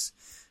face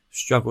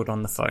struggled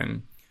on the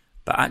phone.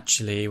 But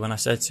actually, when I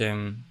said to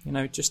him,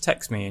 just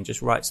text me and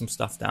just write some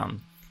stuff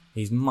down,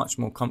 he's much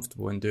more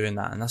comfortable in doing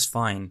that, and that's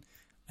fine.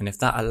 And if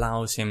that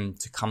allows him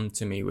to come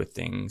to me with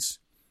things,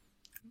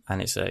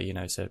 and it's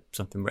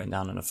something written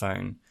down on a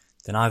phone,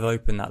 then I've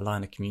opened that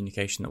line of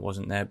communication that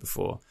wasn't there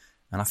before.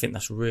 And I think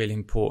that's really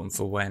important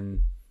for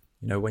when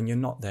you're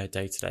not there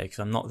day to day, because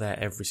I'm not there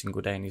every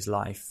single day in his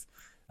life,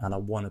 and I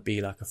want to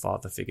be like a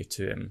father figure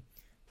to him.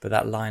 But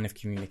that line of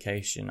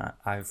communication,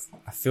 I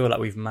feel like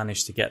we've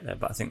managed to get there,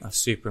 but I think that's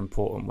super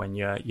important when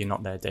you're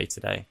not there day to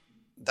day.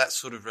 That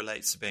sort of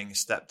relates to being a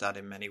stepdad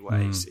in many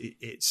ways.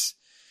 It's,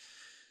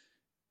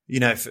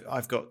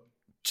 I've got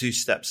two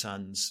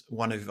stepsons,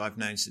 one who I've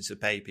known since a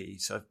baby.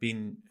 So I've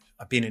been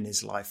in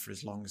his life for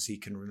as long as he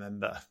can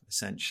remember,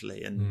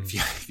 essentially. And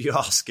if you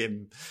ask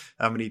him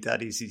how many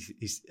daddies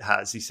he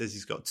has, he says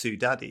he's got two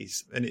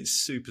daddies, and it's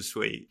super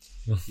sweet.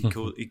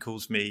 He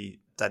calls me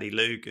Daddy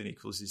Luke, and he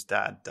calls his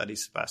dad Daddy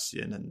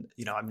Sebastian. And,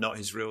 I'm not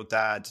his real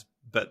dad,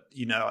 but,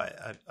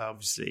 I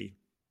obviously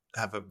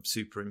have a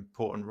super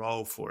important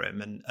role for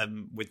him.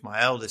 And with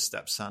my eldest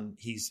stepson,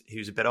 he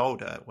was a bit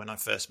older when I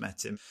first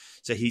met him.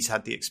 So he's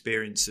had the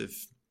experience of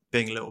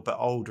being a little bit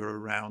older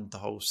around the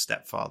whole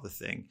stepfather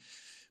thing.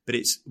 But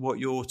it's what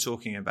you're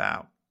talking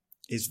about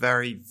is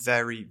very,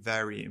 very,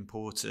 very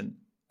important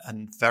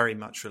and very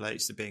much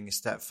relates to being a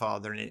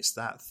stepfather. And it's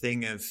that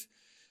thing of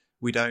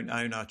we don't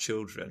own our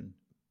children.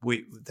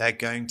 They're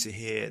going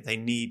to they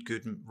need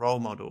good role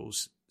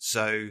models.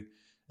 So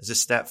as a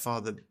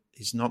stepfather,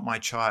 he's not my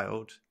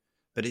child,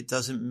 but it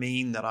doesn't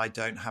mean that I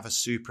don't have a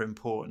super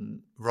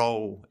important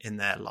role in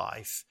their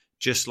life,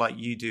 just like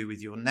you do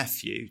with your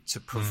nephew, to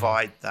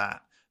provide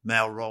that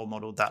male role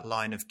model, that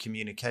line of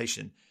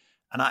communication.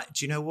 And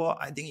do you know what?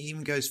 I think it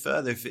even goes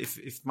further.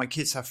 If my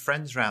kids have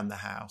friends around the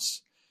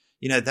house,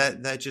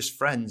 they're just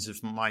friends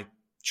of my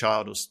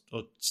child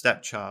or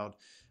stepchild.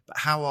 But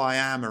how I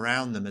am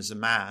around them as a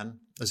man,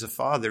 as a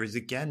father, is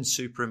again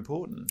super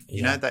important.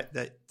 Yeah. That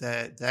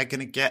they're going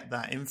to get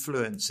that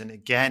influence. And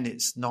again,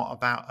 it's not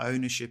about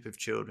ownership of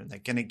children. They're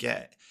going to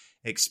get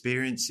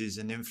experiences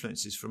and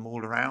influences from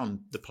all around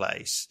the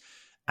place.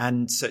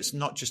 And so it's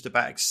not just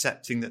about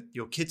accepting that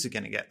your kids are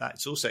going to get that.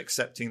 It's also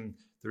accepting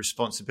the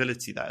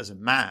responsibility that as a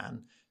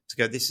man to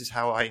go, this is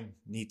how I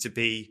need to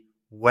be,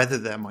 whether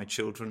they're my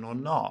children or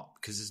not,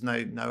 because there's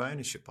no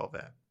ownership of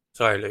it.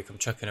 Sorry, Luke, I'm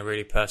chucking a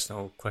really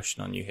personal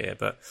question on you here,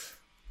 but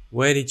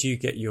where did you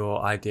get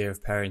your idea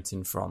of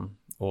parenting from,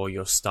 or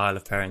your style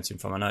of parenting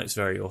from? I know it's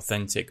very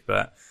authentic,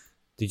 but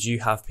did you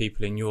have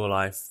people in your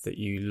life that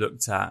you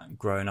looked at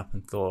growing up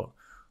and thought,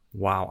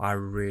 wow, I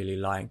really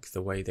like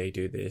the way they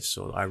do this,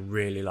 or I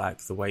really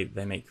like the way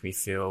they make me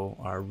feel,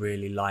 or I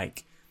really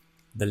like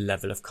the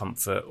level of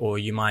comfort? Or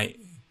you might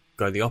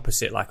go the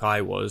opposite, like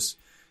I was,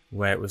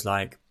 where it was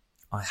like,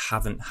 I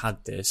haven't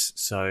had this,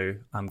 so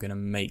I'm going to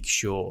make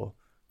sure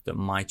that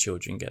my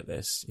children get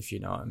this, if you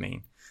know what I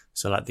mean.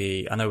 So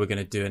I know we're going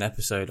to do an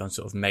episode on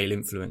sort of male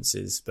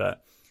influences,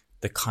 but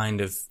the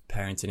kind of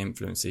parenting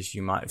influences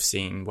you might have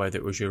seen, whether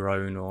it was your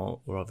own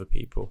or other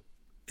people.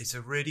 It's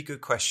a really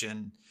good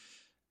question.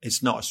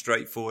 It's not a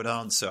straightforward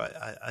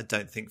answer, I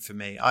don't think, for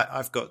me.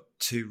 I've got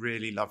two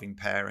really loving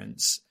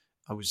parents.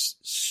 I was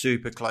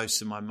super close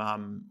to my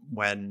mum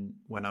when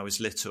I was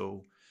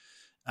little,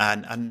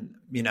 and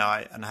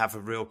I have a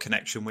real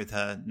connection with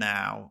her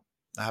now.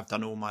 I have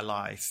done all my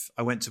life.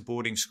 I went to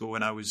boarding school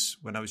when I was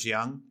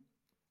young,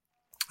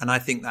 and I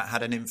think that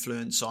had an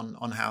influence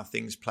on how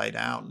things played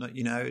out.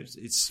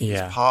 It's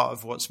part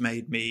of what's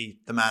made me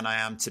the man I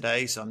am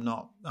today. So I'm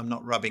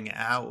not rubbing it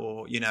out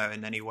or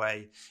in any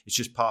way. It's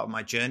just part of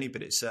my journey,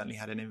 but it certainly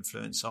had an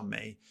influence on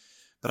me.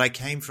 But I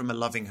came from a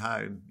loving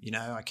home.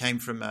 I came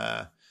from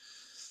a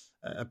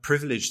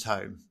privileged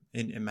home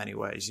in many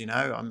ways.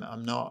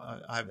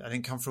 I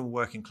didn't come from a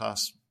working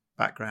class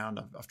background.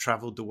 I've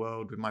traveled the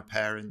world with my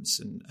parents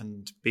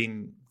and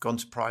gone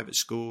to private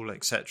school,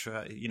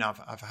 etc.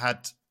 I've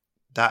had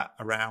that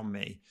around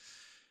me.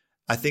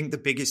 I think the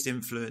biggest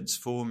influence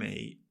for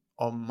me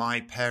on my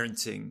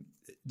parenting,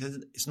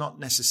 it's not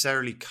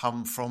necessarily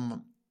come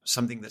from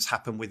something that's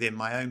happened within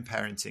my own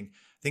parenting.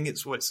 I think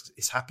it's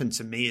it's happened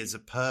to me as a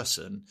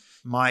person.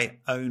 My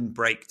own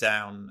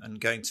breakdown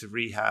and going to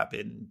rehab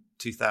in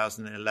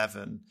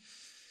 2011,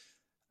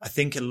 I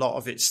think a lot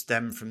of it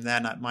stemmed from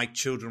then. My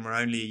children were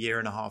only a year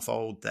and a half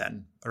old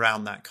then,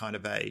 around that kind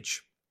of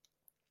age.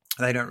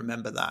 They don't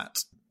remember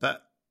that.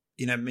 But,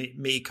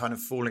 me kind of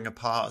falling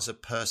apart as a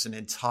person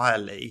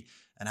entirely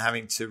and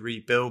having to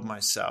rebuild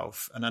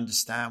myself and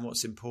understand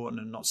what's important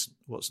and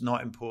what's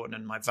not important,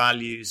 and my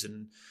values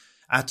and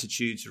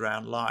attitudes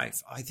around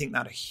life, I think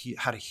that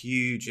had a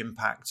huge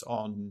impact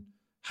on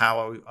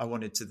how I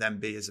wanted to then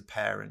be as a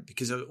parent,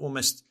 because I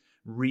almost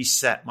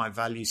reset my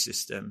value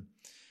system.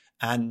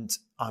 And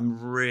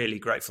I'm really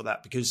grateful for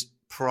that, because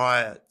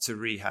prior to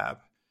rehab,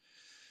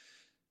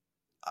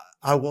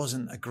 I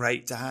wasn't a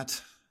great dad.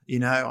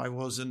 I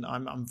wasn't.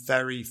 I'm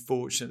very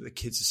fortunate the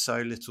kids are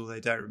so little they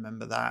don't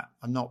remember that.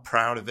 I'm not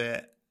proud of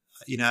it.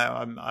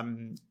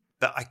 I'm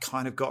but I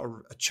kind of got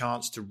a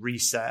chance to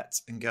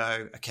reset and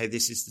go, okay,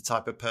 this is the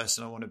type of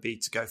person I want to be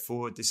to go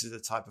forward. This is the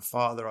type of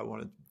father I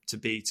wanted to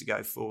be to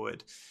go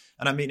forward.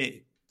 And I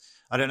mean,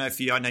 I don't know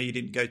for you, I know you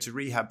didn't go to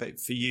rehab, but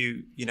for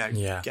you,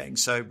 getting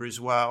sober as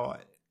well,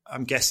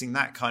 I'm guessing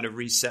that kind of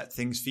reset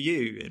things for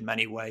you in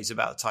many ways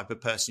about the type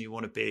of person you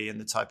want to be and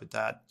the type of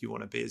dad you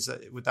want to be.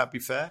 Would that be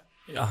fair?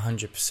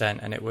 100%.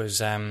 And it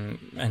was, and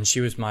she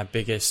was my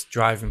biggest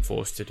driving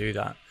force to do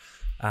that.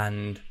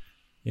 And,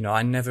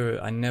 I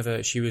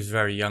never, she was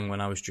very young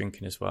when I was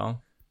drinking as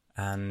well.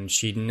 And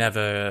she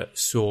never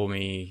saw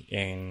me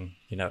in,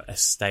 a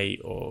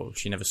state, or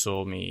she never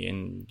saw me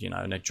in,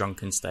 in a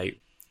drunken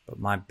state. But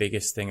my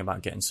biggest thing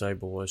about getting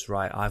sober was,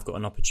 right, I've got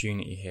an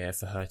opportunity here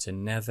for her to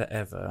never,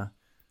 ever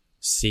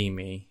see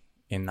me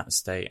in that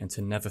state, and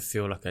to never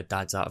feel like her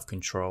dad's out of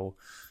control,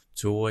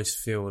 to always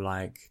feel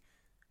like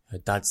her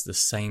dad's the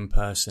same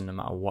person no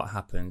matter what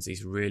happens.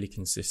 He's really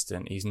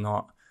consistent. He's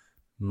not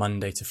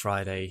Monday to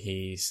Friday,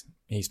 he's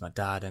my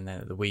dad, and then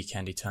at the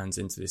weekend he turns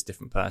into this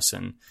different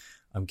person.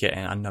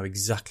 I know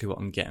exactly what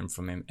I'm getting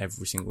from him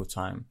every single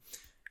time.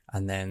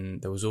 And then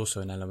there was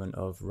also an element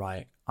of,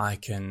 right, I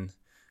can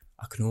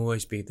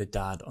always be the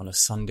dad on a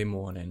Sunday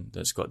morning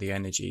that's got the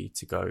energy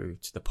to go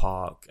to the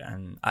park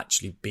and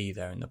actually be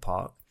there in the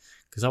park.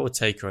 Because I would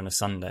take her on a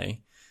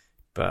Sunday,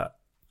 but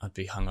I'd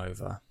be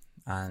hungover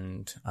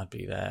and I'd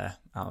be there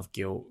out of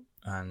guilt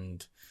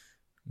and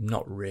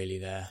not really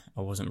there.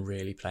 I wasn't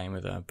really playing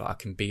with her, but I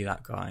can be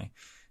that guy.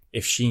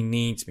 If she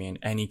needs me in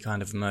any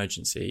kind of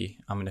emergency,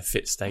 I'm in a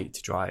fit state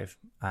to drive,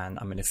 and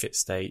I'm in a fit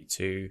state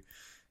to,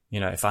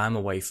 if I am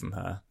away from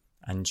her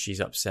and she's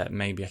upset,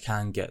 maybe I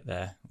can get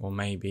there, or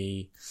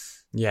maybe,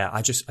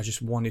 I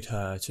just wanted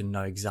her to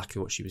know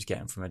exactly what she was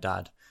getting from her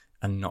dad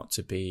and not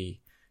to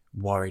be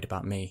worried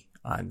about me.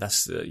 I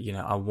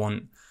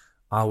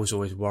was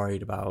always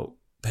worried about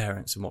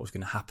parents and what was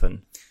going to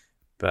happen,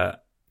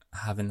 but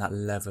having that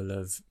level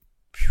of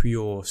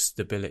pure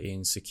stability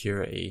and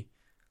security,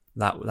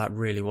 that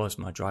really was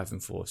my driving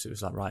force. It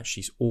was like, right,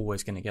 she's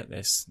always going to get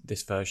this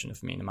version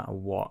of me no matter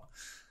what.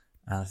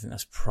 And I think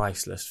that's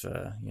priceless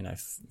for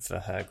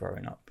her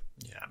growing up.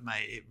 Yeah,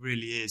 mate, it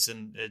really is.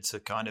 And it's a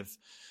kind of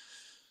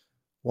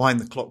wind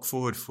the clock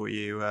forward for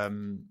you.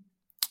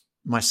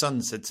 My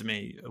son said to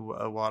me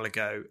a while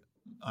ago,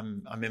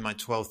 I'm in my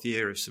 12th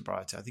year of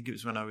sobriety. I think it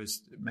was when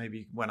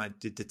I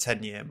did the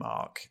 10-year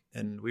mark,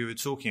 and we were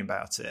talking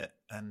about it.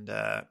 And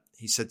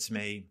he said to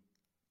me,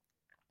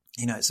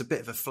 it's a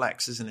bit of a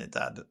flex, isn't it,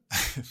 Dad?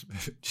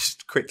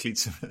 Just quickly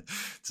to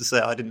say,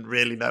 I didn't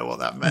really know what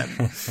that meant.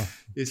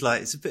 He's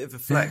like, it's a bit of a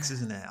flex,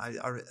 isn't it?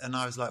 And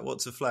I was like,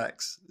 what's a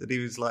flex? And he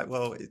was like,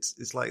 well,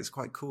 it's like, it's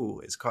quite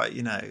cool. It's quite,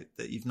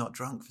 that you've not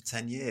drunk for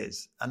 10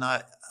 years. And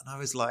I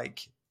was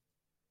like,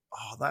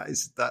 oh,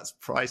 that's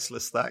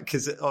priceless, that,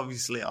 because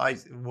obviously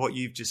what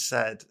you've just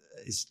said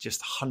is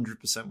just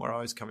 100% where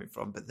I was coming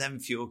from. But then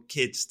for your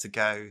kids to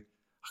go,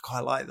 I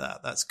quite like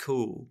that. That's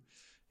cool.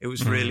 It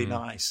was really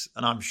nice,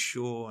 and I'm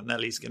sure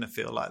Nellie's going to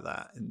feel like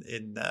that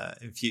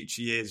in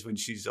future years when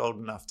she's old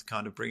enough to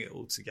kind of bring it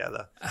all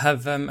together.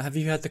 Have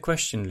you had the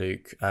question,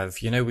 Luke? Of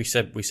we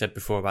said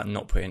before about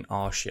not putting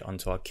our shit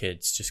onto our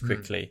kids. Just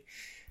quickly,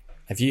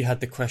 have you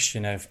had the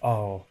question of,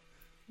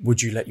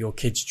 would you let your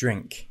kids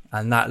drink?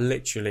 And that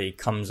literally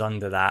comes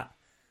under that,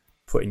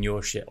 putting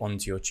your shit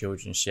onto your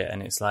children's shit.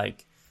 And it's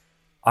like,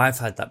 I've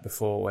had that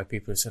before where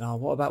people have said, oh,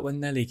 what about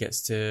when Nelly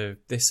gets to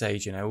this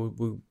age?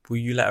 Will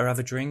you let her have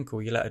a drink, or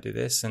will you let her do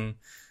this? And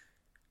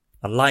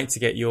I'd like to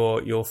get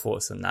your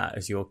thoughts on that,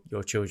 as your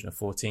children are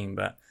 14.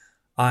 But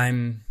I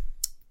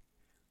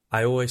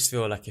always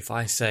feel like if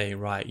I say,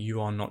 right,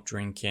 you are not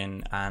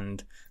drinking,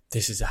 and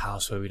this is a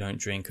house where we don't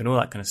drink, and all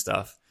that kind of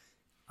stuff,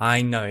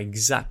 I know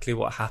exactly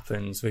what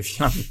happens with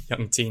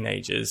young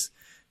teenagers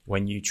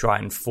when you try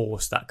and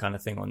force that kind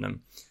of thing on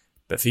them.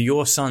 But for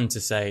your son to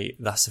say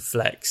that's a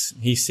flex,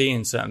 he's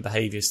seeing certain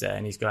behaviours there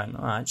and he's going,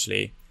 oh,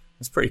 actually,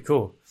 that's pretty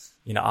cool.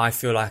 I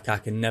feel like I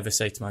can never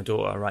say to my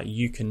daughter, right,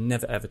 you can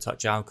never ever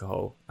touch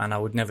alcohol. And I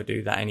would never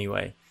do that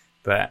anyway.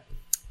 But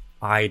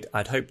I'd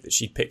hope that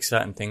she'd pick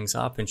certain things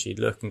up and she'd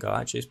look and go,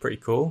 actually, it's pretty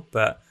cool.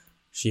 But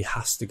she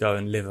has to go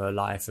and live her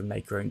life and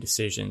make her own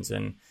decisions.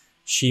 And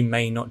she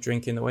may not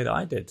drink in the way that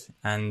I did.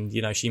 And,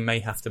 she may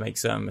have to make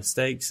certain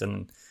mistakes,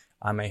 and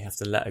I may have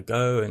to let her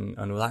go and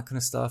all that kind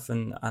of stuff.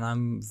 And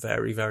I'm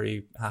very,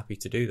 very happy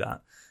to do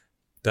that.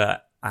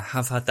 But I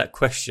have had that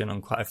question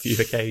on quite a few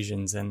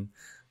occasions. And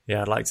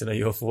I'd like to know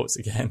your thoughts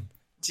again.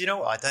 Do you know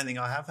what? I don't think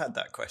I have had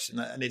that question.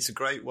 And it's a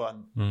great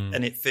one.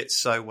 And it fits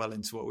so well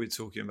into what we're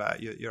talking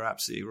about. You're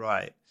absolutely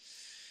right.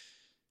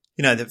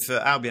 That for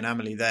Albie and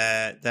Amelie,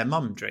 their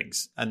mum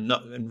drinks and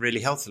really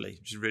healthily,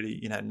 which is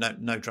really,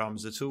 no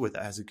dramas at all with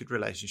it. Has a good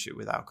relationship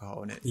with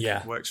alcohol, and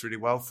it works really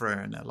well for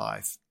her in her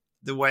life.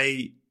 The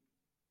way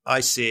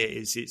I see it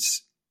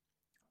is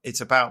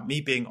it's about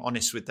me being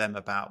honest with them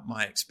about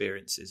my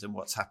experiences and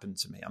what's happened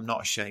to me. I'm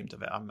not ashamed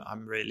of it.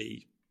 I'm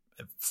really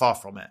far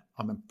from it.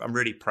 I'm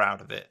really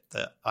proud of it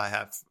that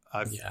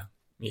I'm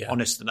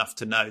honest enough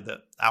to know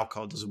that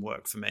alcohol doesn't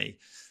work for me.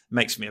 It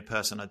makes me a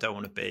person I don't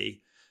want to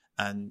be.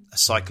 and a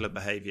cycle of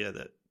behavior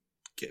that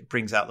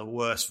brings out the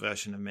worst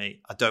version of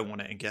me. I don't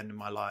want it again in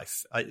my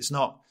life. It's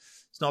not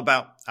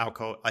about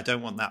alcohol. I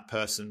don't want that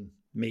person,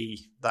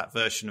 me, that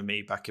version of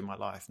me back in my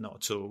life,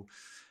 not at all.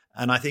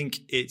 And I think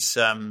it's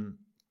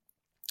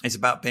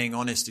about being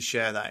honest to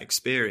share that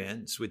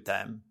experience with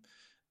them,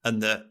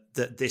 and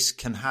that this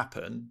can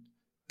happen,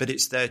 but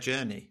it's their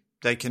journey.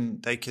 They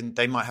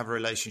might have a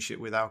relationship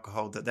with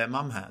alcohol that their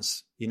mum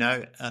has,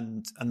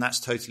 and that's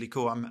totally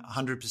cool. I'm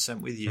 100%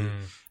 with you.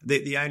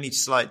 The only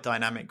slight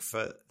dynamic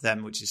for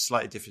them, which is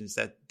slightly different, is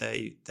that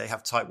they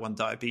have type 1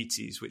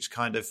 diabetes, which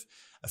kind of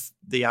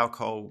the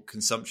alcohol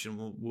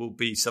consumption will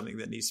be something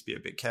that needs to be a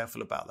bit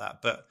careful about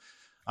that. But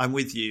I'm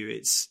with you.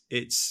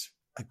 It's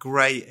a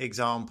great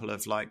example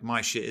of like,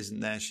 my shit isn't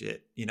their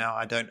shit.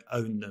 I don't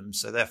own them.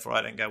 So therefore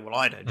I don't go, well,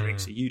 I don't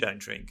drink, so you don't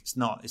drink. It's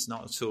not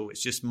at all.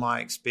 It's just my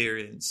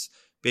experience,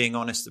 being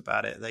honest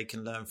about it. They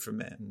can learn from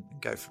it and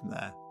go from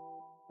there.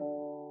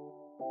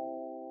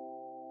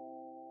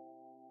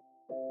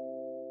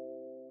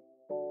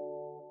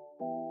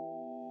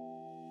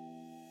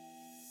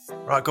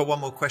 Right, I've got one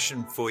more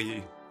question for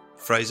you,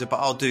 Fraser, but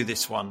I'll do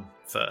this one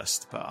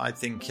first. But I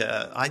think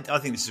I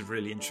think this is a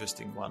really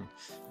interesting one.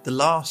 The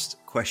last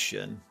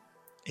question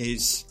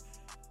is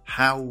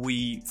how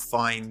we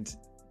find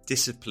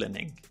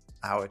disciplining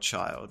our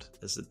child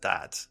as a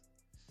dad.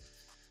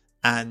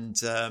 And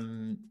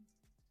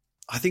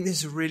I think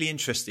this is a really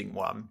interesting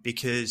one,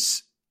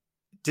 because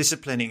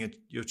disciplining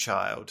your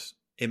child,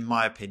 in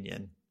my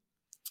opinion,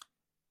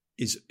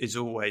 is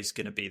always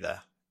going to be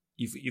there.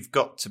 You've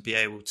got to be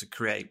able to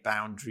create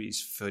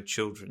boundaries for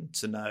children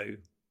to know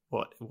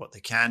what they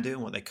can do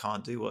and what they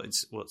can't do,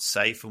 what's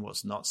safe and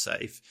what's not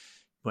safe,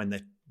 when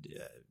they're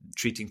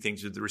treating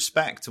things with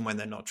respect and when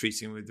they're not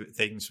treating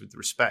things with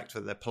respect,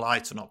 whether they're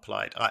polite or not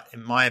polite.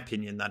 In my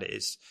opinion,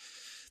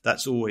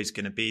 that's always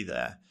going to be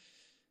there.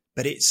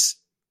 But it's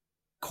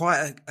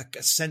quite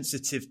a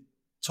sensitive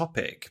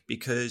topic,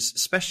 because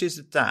especially as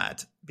a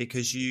dad,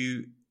 because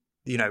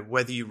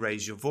whether you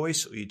raise your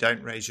voice or you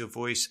don't raise your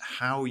voice,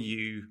 how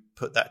you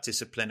put that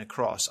discipline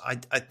across. I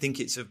think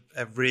it's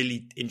a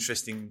really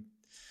interesting,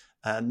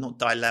 not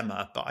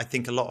dilemma, but I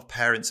think a lot of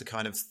parents are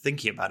kind of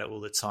thinking about it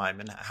all the time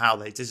and how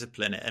they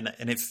discipline it.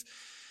 And if,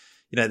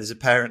 there's a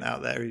parent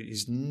out there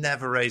who's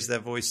never raised their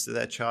voice to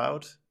their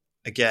child,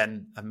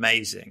 again,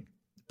 amazing.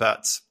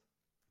 But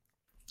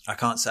I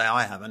can't say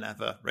I haven't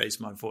ever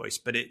raised my voice,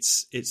 but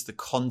it's the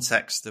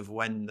context of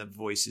when the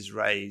voice is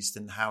raised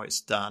and how it's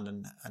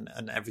done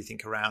and everything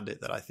around it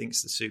that I think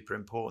is the super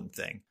important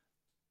thing.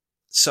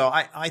 So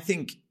I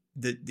think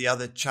that the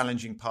other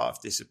challenging part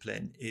of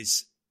discipline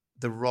is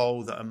the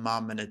role that a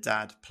mum and a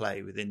dad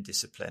play within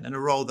discipline, and a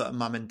role that a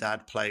mum and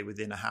dad play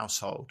within a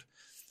household.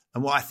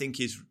 And what I think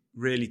is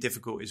really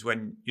difficult is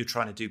when you're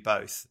trying to do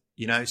both,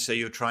 so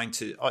you're trying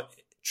to,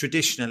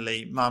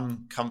 traditionally,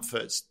 mum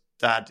comforts,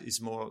 dad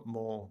is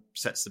more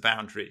sets the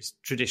boundaries.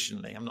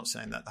 Traditionally, I'm not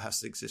saying that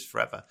has to exist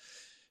forever,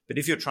 but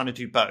if you're trying to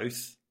do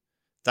both,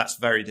 that's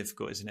very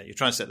difficult, isn't it? You're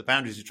trying to set the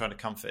boundaries, you're trying to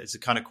comfort. It's a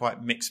kind of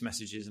quite mixed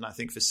messages. And I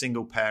think for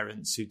single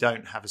parents who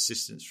don't have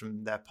assistance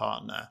from their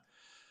partner,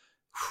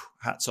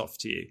 hats off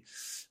to you.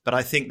 But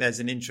I think there's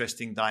an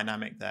interesting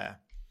dynamic there.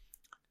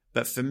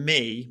 But for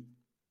me,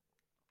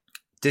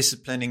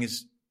 disciplining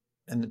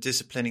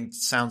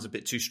sounds a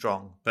bit too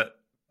strong, but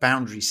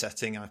boundary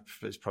setting, I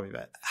suppose, probably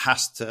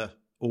has to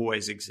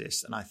always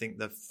exist. And I think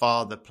the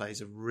father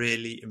plays a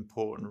really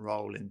important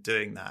role in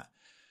doing that.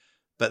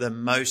 But the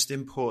most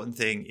important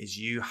thing is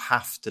you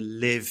have to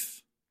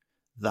live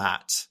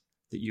that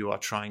you are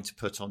trying to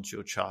put onto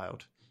your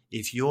child.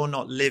 If you're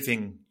not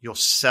living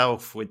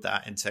yourself with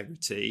that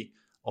integrity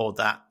or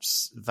that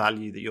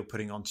value that you're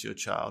putting onto your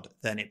child,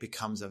 then it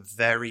becomes a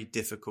very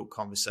difficult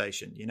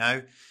conversation.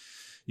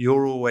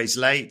 You're always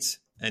late,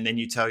 and then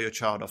you tell your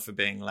child off for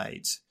being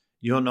late.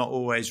 You're not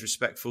always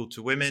respectful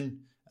to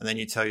women, and then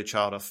you tell your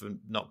child off for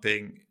not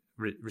being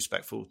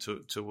respectful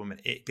to a woman.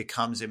 It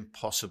becomes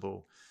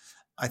impossible.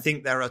 I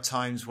think there are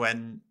times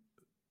when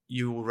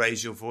you will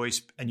raise your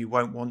voice and you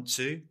won't want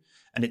to,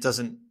 and it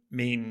doesn't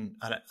mean,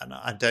 and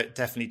I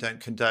definitely don't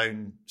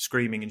condone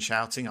screaming and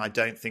shouting. I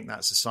don't think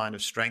that's a sign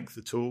of strength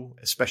at all,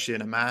 especially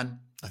in a man.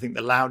 I think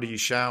the louder you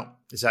shout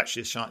is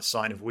actually a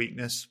sign of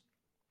weakness.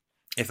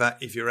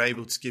 If you're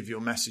able to give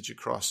your message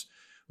across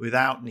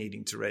without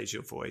needing to raise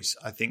your voice,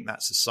 I think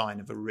that's a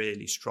sign of a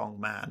really strong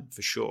man,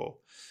 for sure.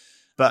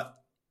 But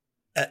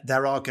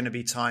there are going to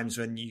be times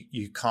when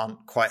you can't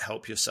quite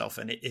help yourself,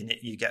 and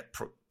you get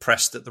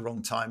pressed at the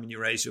wrong time and you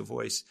raise your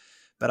voice.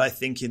 But I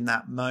think in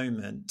that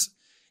moment,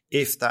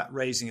 if that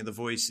raising of the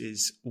voice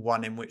is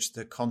one in which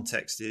the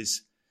context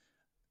is,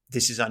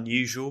 this is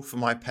unusual for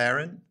my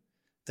parent,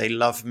 they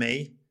love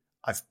me,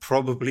 I've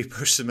probably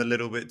pushed them a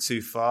little bit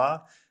too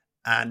far,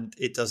 and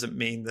it doesn't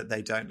mean that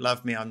they don't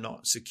love me, I'm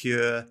not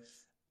secure.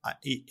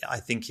 I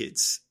think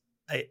it's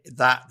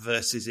that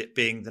versus it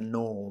being the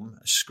norm.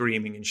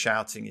 Screaming and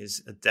shouting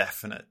is a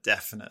definite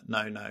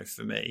no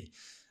for me.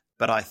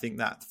 But I think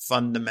that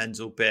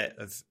fundamental bit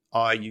of,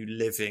 are you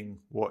living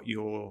what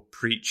you're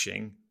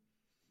preaching,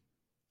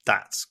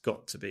 That's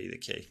got to be the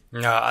key.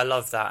 No, I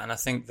love that, and I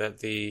think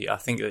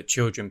that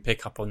children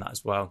pick up on that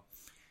as well,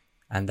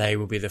 and they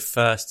will be the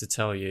first to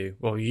tell you,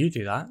 "Well, you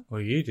do that,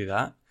 or you do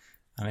that,"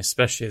 and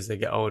especially as they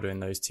get older in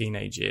those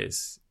teenage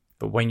years.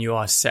 But when you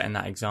are setting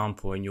that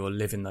example and you're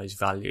living those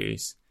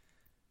values,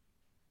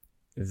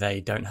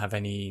 they don't have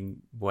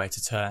anywhere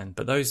to turn.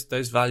 But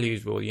those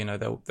values will,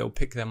 they'll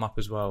pick them up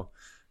as well,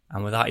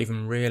 and without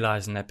even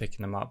realizing they're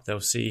picking them up, they'll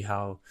see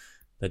how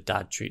the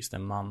dad treats their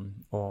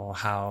mum, or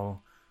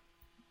how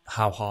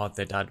hard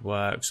their dad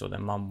works or their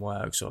mum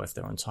works, or if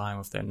they're on time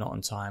or if they're not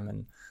on time.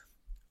 And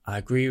I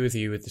agree with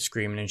you with the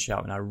screaming and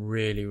shouting. I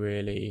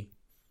really,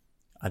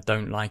 I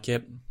don't like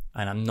it.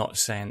 And I'm not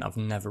saying I've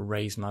never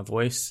raised my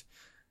voice.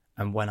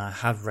 And when I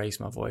have raised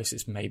my voice,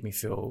 it's made me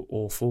feel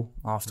awful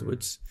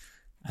afterwards.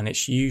 And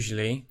it's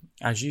usually,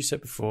 as you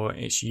said before,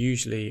 it's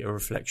usually a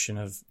reflection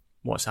of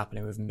what's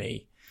happening with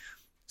me.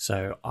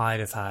 So I'd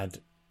have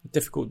had a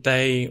difficult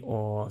day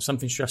or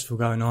something stressful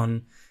going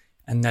on,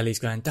 and Nellie's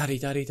going, "Daddy,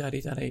 daddy,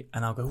 daddy, daddy."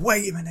 And I'll go,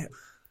 "Wait a minute."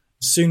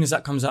 As soon as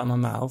that comes out of my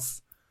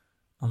mouth,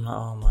 I'm like,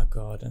 "Oh my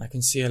God." And I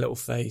can see her little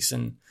face.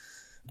 And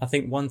I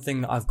think one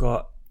thing that I've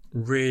got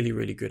really,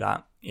 really good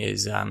at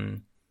is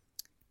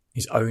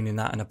owning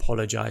that and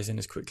apologizing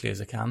as quickly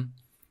as I can.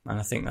 And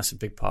I think that's a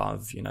big part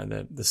of,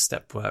 the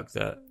step work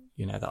that,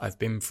 that I've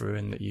been through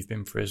and that you've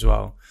been through as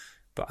well.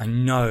 But I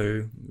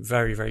know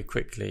very, very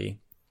quickly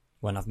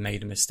when I've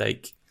made a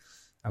mistake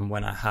and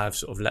when I have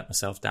sort of let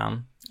myself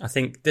down. I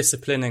think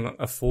disciplining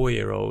a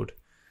 4-year-old,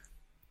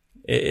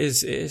 it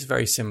is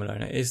very similar,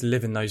 and it is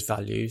living those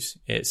values.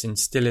 It's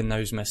instilling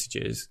those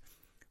messages.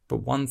 But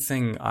one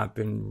thing I've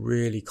been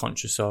really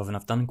conscious of, and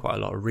I've done quite a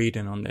lot of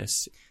reading on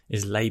this,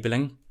 is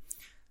labeling.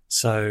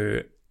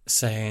 So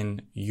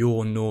saying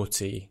you're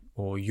naughty,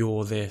 or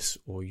you're this,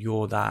 or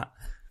you're that,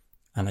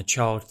 and a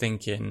child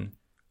thinking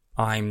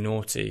I'm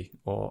naughty,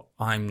 or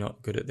I'm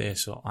not good at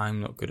this, or I'm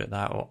not good at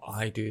that, or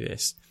I do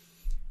this,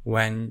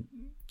 when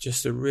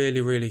just a really,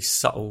 really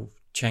subtle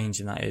change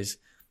in that is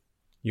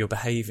you're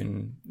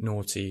behaving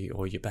naughty,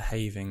 or you're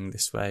behaving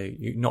this way,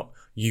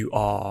 you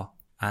are.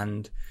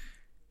 And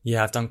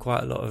yeah, I've done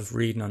quite a lot of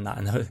reading on that,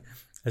 and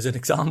there's an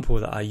example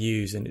that I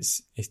use, and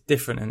it's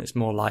different and it's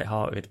more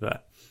lighthearted,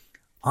 but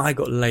I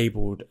got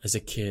labelled as a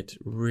kid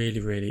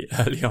really, really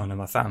early on, and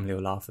my family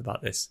will laugh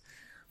about this.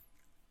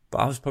 But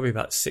I was probably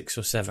about 6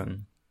 or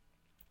 7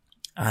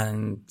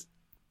 and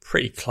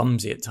pretty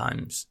clumsy at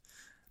times.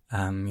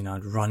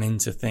 I'd run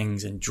into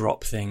things and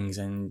drop things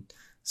and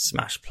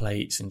smash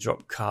plates and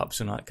drop cups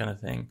and that kind of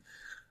thing.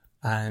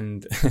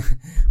 And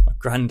my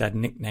granddad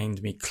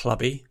nicknamed me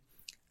Clubby,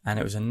 and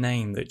it was a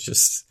name that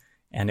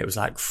and it was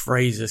like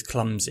Fraser's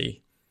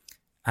Clumsy.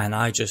 And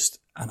I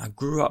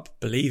grew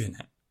up believing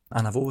it.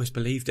 And I've always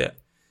believed it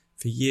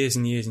for years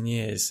and years and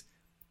years,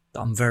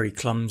 that I'm very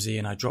clumsy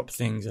and I drop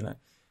things.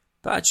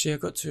 But actually I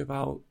got to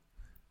about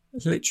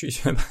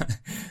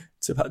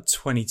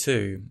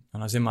 22,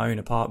 and I was in my own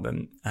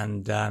apartment,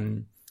 and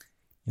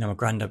my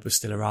granddad was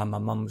still around, my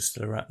mum was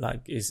still around,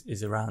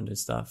 is around and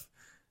stuff,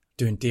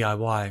 doing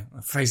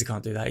DIY. Fraser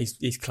can't do that.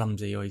 He's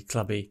clumsy, or he's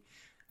clubby.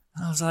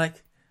 And I was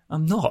like,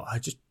 I'm not.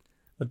 I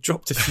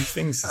dropped a few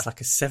things as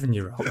like a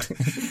 7-year-old.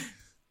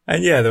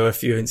 And yeah, there were a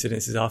few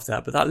incidences after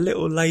that, but that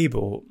little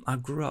label, I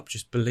grew up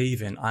just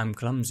believing I'm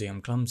clumsy,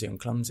 I'm clumsy, I'm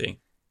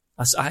clumsy.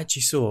 I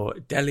actually saw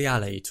Dele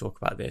Alli talk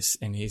about this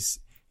he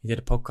did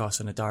a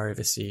podcast on A Diary of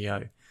a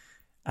CEO,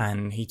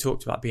 and he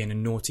talked about being a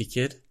naughty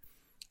kid,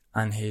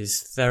 and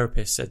his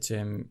therapist said to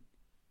him,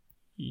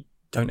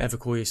 "Don't ever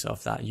call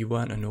yourself that. You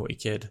weren't a naughty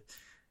kid,"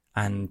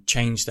 and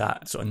change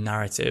that sort of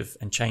narrative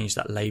and change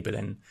that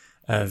labeling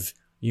of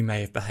you may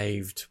have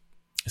behaved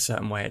a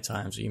certain way at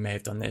times, or you may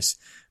have done this.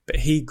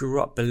 But he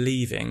grew up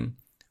believing,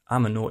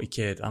 I'm a naughty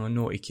kid,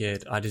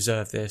 I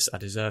deserve this, I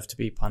deserve to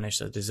be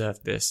punished, I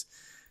deserve this.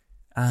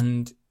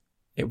 And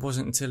it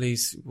wasn't until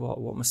he's,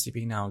 what must he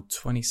be now,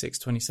 26,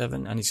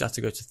 27, and he's had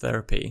to go to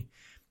therapy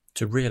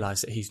to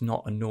realise that he's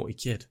not a naughty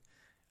kid.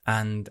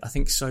 And I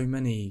think so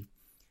many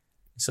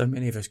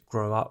of us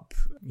grow up,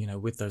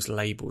 with those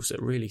labels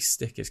that really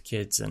stick as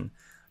kids. And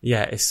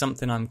yeah, it's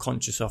something I'm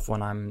conscious of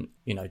when I'm,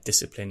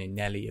 disciplining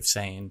Nellie, of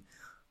saying,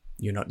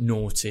 you're not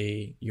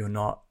naughty, you're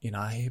not,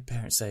 I hear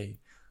parents say,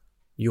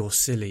 you're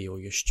silly or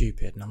you're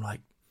stupid. And I'm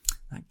like,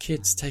 that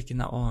kid's taking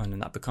that on,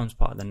 and that becomes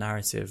part of the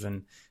narrative.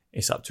 And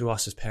it's up to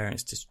us as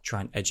parents to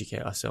try and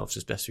educate ourselves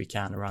as best we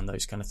can around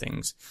those kind of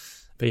things.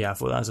 But yeah, I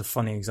thought that was a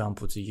funny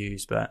example to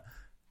use. But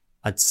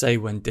I'd say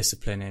when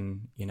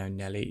disciplining,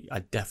 Nellie, I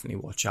definitely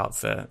watch out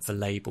for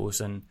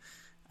labels. And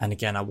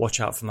again, I watch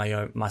out for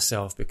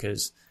myself,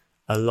 because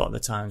a lot of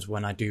the times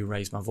when I do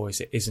raise my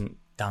voice, it isn't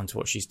down to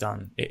what she's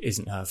done. It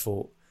isn't her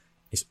fault.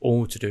 It's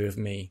all to do with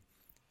me.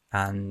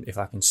 And if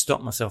I can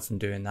stop myself from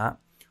doing that,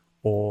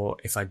 or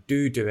if I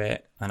do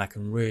it and I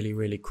can really,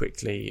 really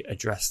quickly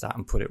address that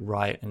and put it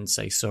right and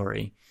say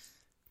sorry,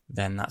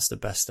 then that's the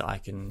best that I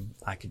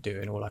could do.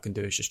 And all I can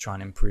do is just try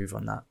and improve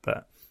on that.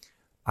 But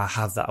I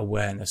have that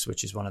awareness,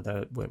 which is one of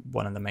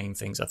the main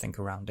things I think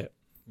around it.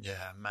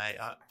 Yeah, mate,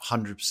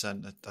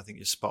 100%. I think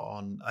you're spot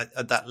on.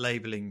 That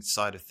labeling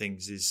side of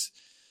things is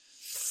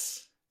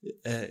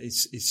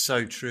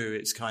so true.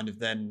 It's kind of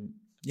then,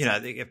 you know,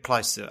 it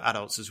applies to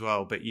adults as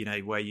well, but, you know,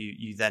 where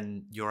you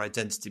then, your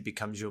identity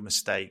becomes your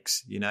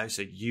mistakes, you know,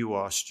 so you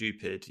are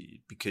stupid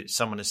because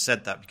someone has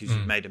said that because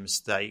you've made a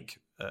mistake,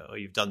 or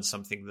you've done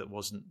something that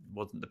wasn't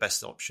the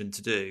best option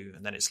to do.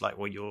 And then it's like,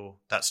 well,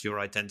 that's your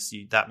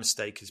identity. That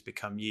mistake has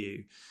become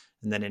you.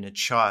 And then in a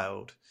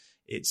child,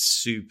 it's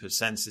super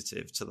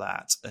sensitive to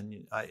that.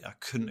 And I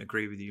couldn't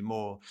agree with you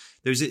more.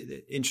 There was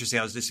interesting.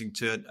 I was listening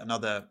to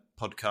another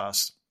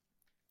podcast,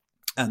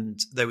 and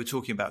they were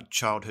talking about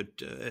childhood.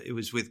 It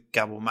was with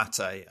Gabor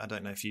Mate. I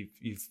don't know if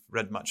you've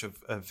read much of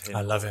him.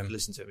 I love him.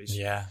 Listened to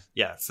him.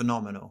 Yeah,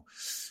 phenomenal.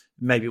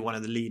 Maybe one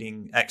of the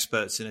leading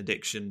experts in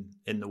addiction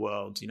in the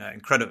world. You know,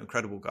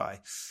 incredible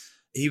guy.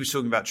 He was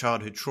talking about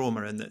childhood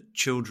trauma and that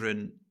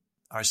children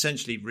are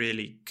essentially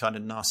really kind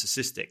of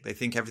narcissistic. They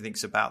think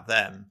everything's about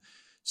them.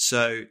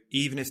 So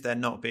even if they're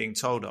not being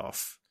told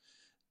off,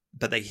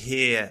 but they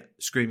hear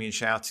screaming and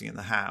shouting in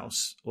the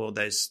house, or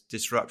there's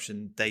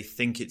disruption, they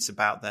think it's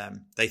about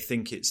them. They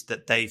think it's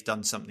that they've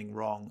done something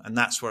wrong. And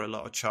that's where a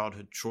lot of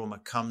childhood trauma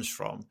comes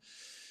from.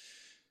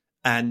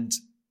 And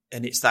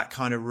it's that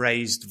kind of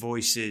raised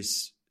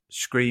voices,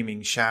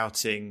 screaming,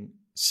 shouting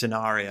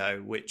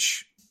scenario,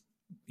 which,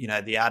 you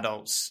know, the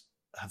adults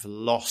have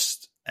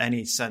lost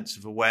any sense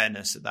of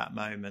awareness at that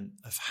moment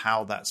of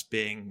how that's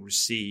being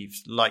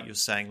received. Like you're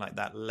saying, like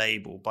that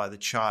label by the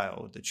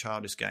child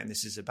is going,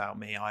 this is about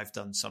me, I've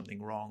done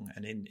something wrong,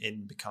 and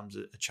in becomes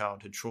a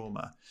childhood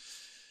trauma.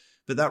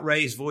 But that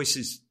raised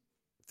voices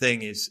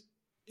thing is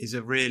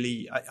a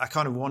really, I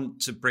kind of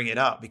want to bring it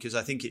up because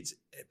I think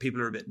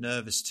people are a bit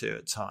nervous too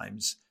at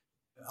times.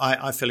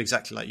 I feel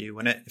exactly like you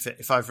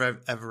if I've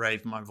ever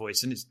raised my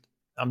voice, and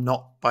I'm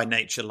not by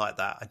nature like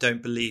that. I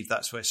don't believe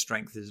that's where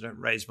strength is. I don't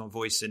raise my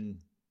voice in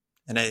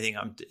anything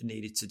I'm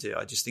needed to do.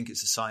 I just think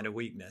it's a sign of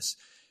weakness.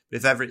 But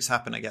if ever it's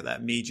happened, I get that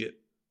immediate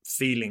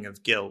feeling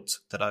of guilt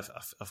that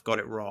I've got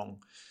it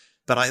wrong.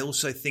 But I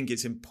also think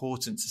it's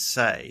important to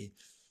say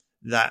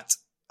that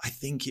I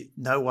think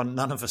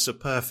none of us are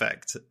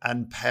perfect,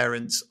 and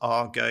parents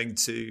are going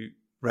to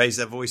raise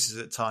their voices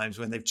at times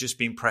when they've just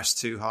been pressed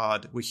too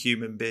hard. We're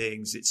human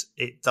beings.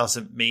 It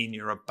doesn't mean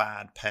you're a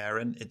bad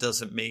parent. It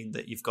doesn't mean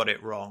that you've got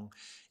it wrong.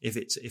 If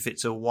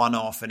it's a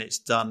one-off and it's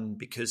done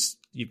because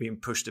you've been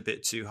pushed a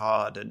bit too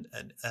hard,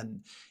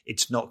 and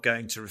it's not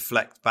going to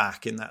reflect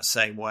back in that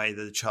same way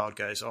that the child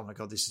goes, oh my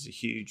God, this is a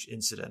huge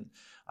incident.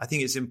 I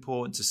think it's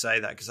important to say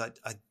that because I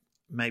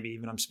maybe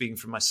even I'm speaking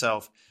for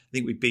myself. I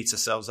think we beat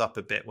ourselves up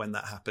a bit when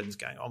that happens,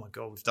 going, oh my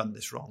God, we've done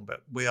this wrong,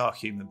 but we are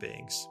human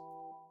beings.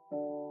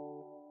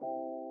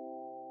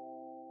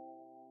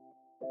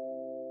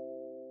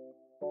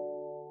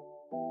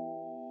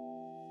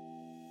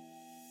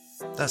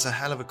 That's a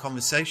hell of a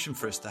conversation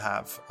for us to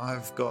have.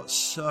 I've got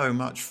so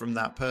much from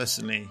that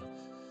personally.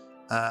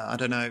 I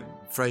don't know,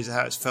 Fraser,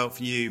 how it's felt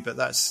for you, but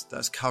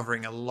that's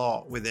covering a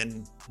lot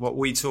within what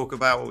we talk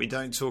about, what we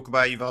don't talk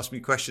about. You've asked me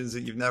questions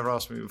that you've never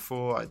asked me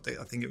before. I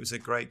think it was a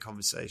great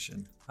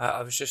conversation.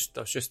 I was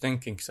just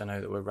thinking, because I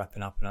know that we're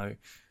wrapping up, and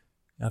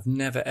I've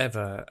never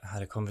ever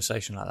had a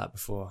conversation like that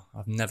before.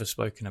 I've never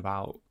spoken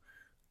about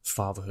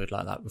fatherhood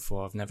like that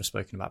before. I've never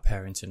spoken about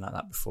parenting like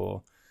that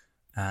before,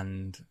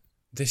 and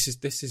this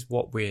is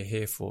what we're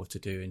here for, to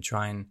do, and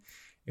try and,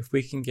 if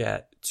we can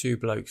get two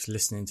blokes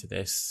listening to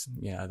this,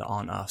 you know, that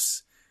aren't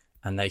us,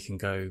 and they can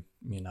go,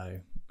 you know,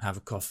 have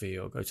a coffee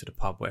or go to the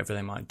pub, whatever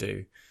they might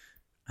do,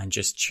 and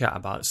just chat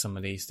about some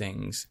of these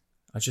things.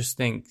 I just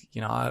think,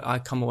 you know, I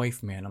come away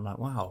from here and I'm like,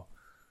 wow,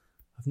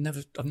 I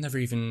never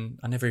even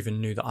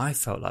knew that I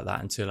felt like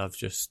that until I've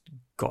just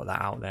got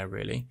that out there,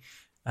 really.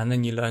 And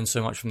then you learn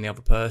so much from the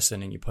other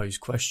person, and you pose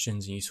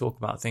questions and you talk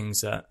about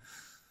things that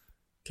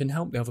can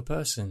help the other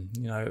person.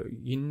 You know,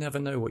 you never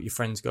know what your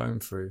friend's going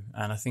through.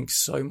 And I think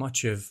so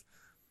much of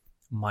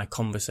my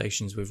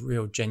conversations with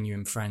real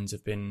genuine friends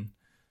have been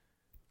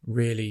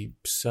really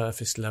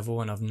surface level,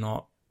 and I've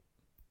not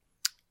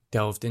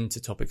delved into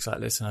topics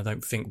like this, and I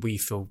don't think we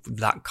feel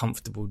that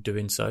comfortable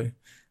doing so.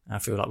 I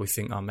feel like we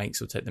think our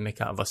mates will take the mick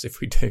out of us if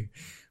we do.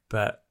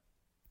 But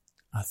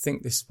I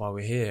think this is why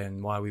we're here,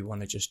 and why we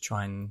want to just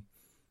try and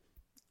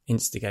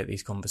instigate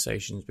these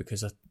conversations,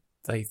 because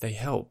they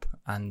help.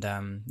 And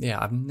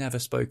I've never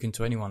spoken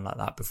to anyone like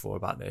that before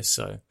about this.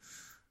 So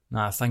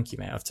no, thank you,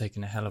 mate. I've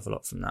taken a hell of a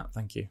lot from that.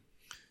 Thank you.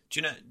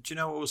 Do you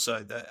know also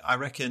that I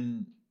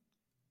reckon,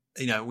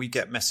 you know, we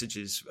get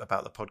messages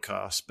about the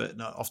podcast, but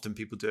not often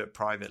people do it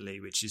privately,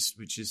 which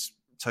is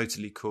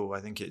totally cool. I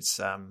think it's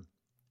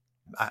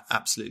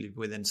absolutely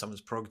within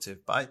someone's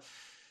prerogative. But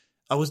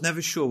I was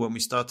never sure when we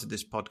started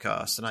this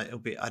podcast, and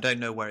I don't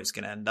know where it's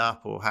going to end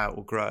up or how it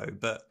will grow,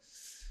 but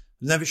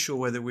I was never sure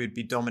whether we'd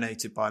be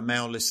dominated by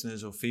male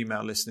listeners or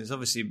female listeners.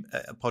 Obviously,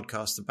 a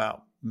podcast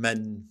about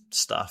men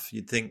stuff,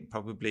 you'd think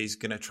probably is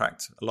going to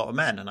attract a lot of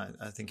men, and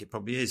I think it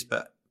probably is.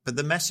 But But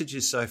the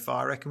messages so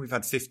far, I reckon we've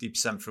had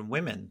 50% from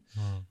women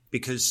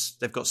because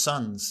they've got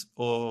sons,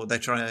 or they're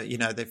trying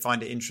to, they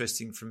find it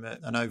interesting from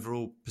an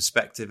overall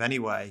perspective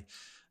anyway.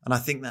 And I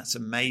think that's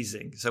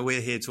amazing. So we're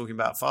here talking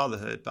about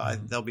fatherhood,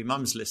 but there'll be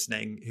mums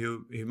listening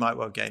who might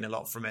well gain a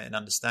lot from it and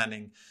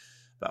understanding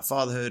about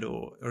fatherhood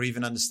or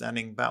even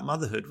understanding about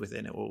motherhood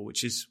within it all,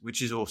 which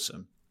is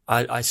awesome.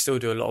 I still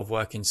do a lot of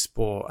work in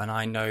sport, and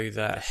I know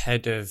that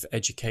head of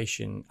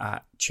education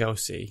at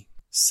Chelsea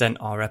sent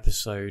our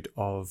episode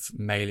of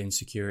male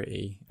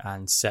insecurity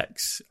and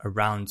sex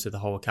around to the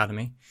whole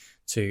academy,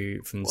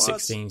 from the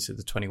 16s to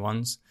the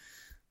 21s.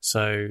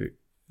 So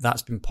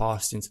that's been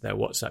passed into their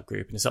WhatsApp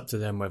group, and it's up to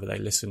them whether they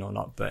listen or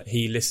not. But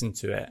he listened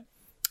to it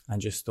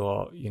and just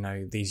thought,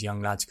 these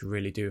young lads could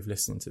really do with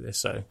listening to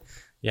this. So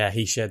yeah,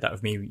 he shared that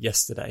with me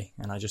yesterday,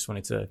 and I just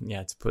wanted to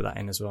put that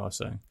in as well.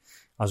 So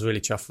I was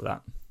really chuffed with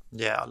that.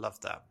 Yeah, I love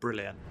that.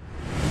 Brilliant.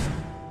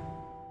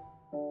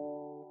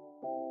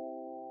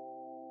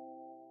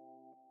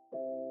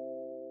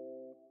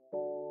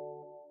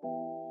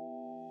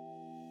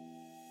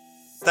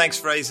 Thanks,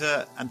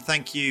 Fraser, and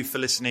thank you for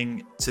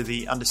listening to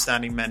the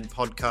Understanding Men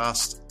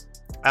podcast.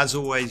 As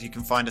always, you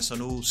can find us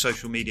on all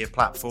social media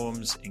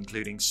platforms,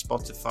 including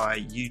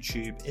Spotify,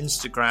 YouTube,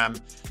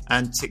 Instagram,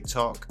 and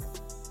TikTok.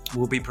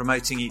 We'll be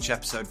promoting each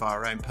episode via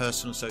our own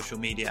personal social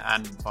media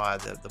and via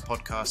the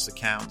podcast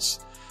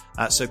accounts.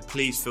 So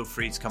please feel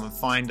free to come and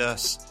find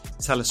us.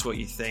 Tell us what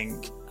you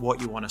think,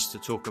 what you want us to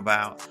talk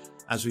about.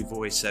 As we've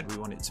always said, we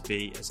want it to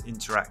be as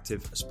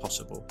interactive as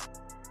possible.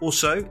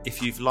 Also,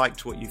 if you've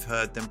liked what you've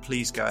heard, then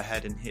please go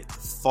ahead and hit the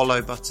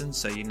follow button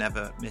so you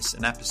never miss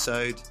an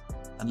episode.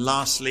 And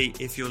lastly,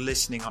 if you're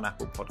listening on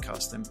Apple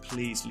Podcasts, then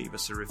please leave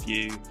us a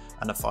review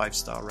and a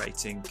 5-star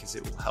rating because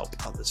it will help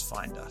others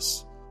find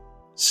us.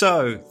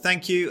 So,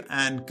 thank you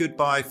and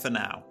goodbye for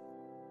now.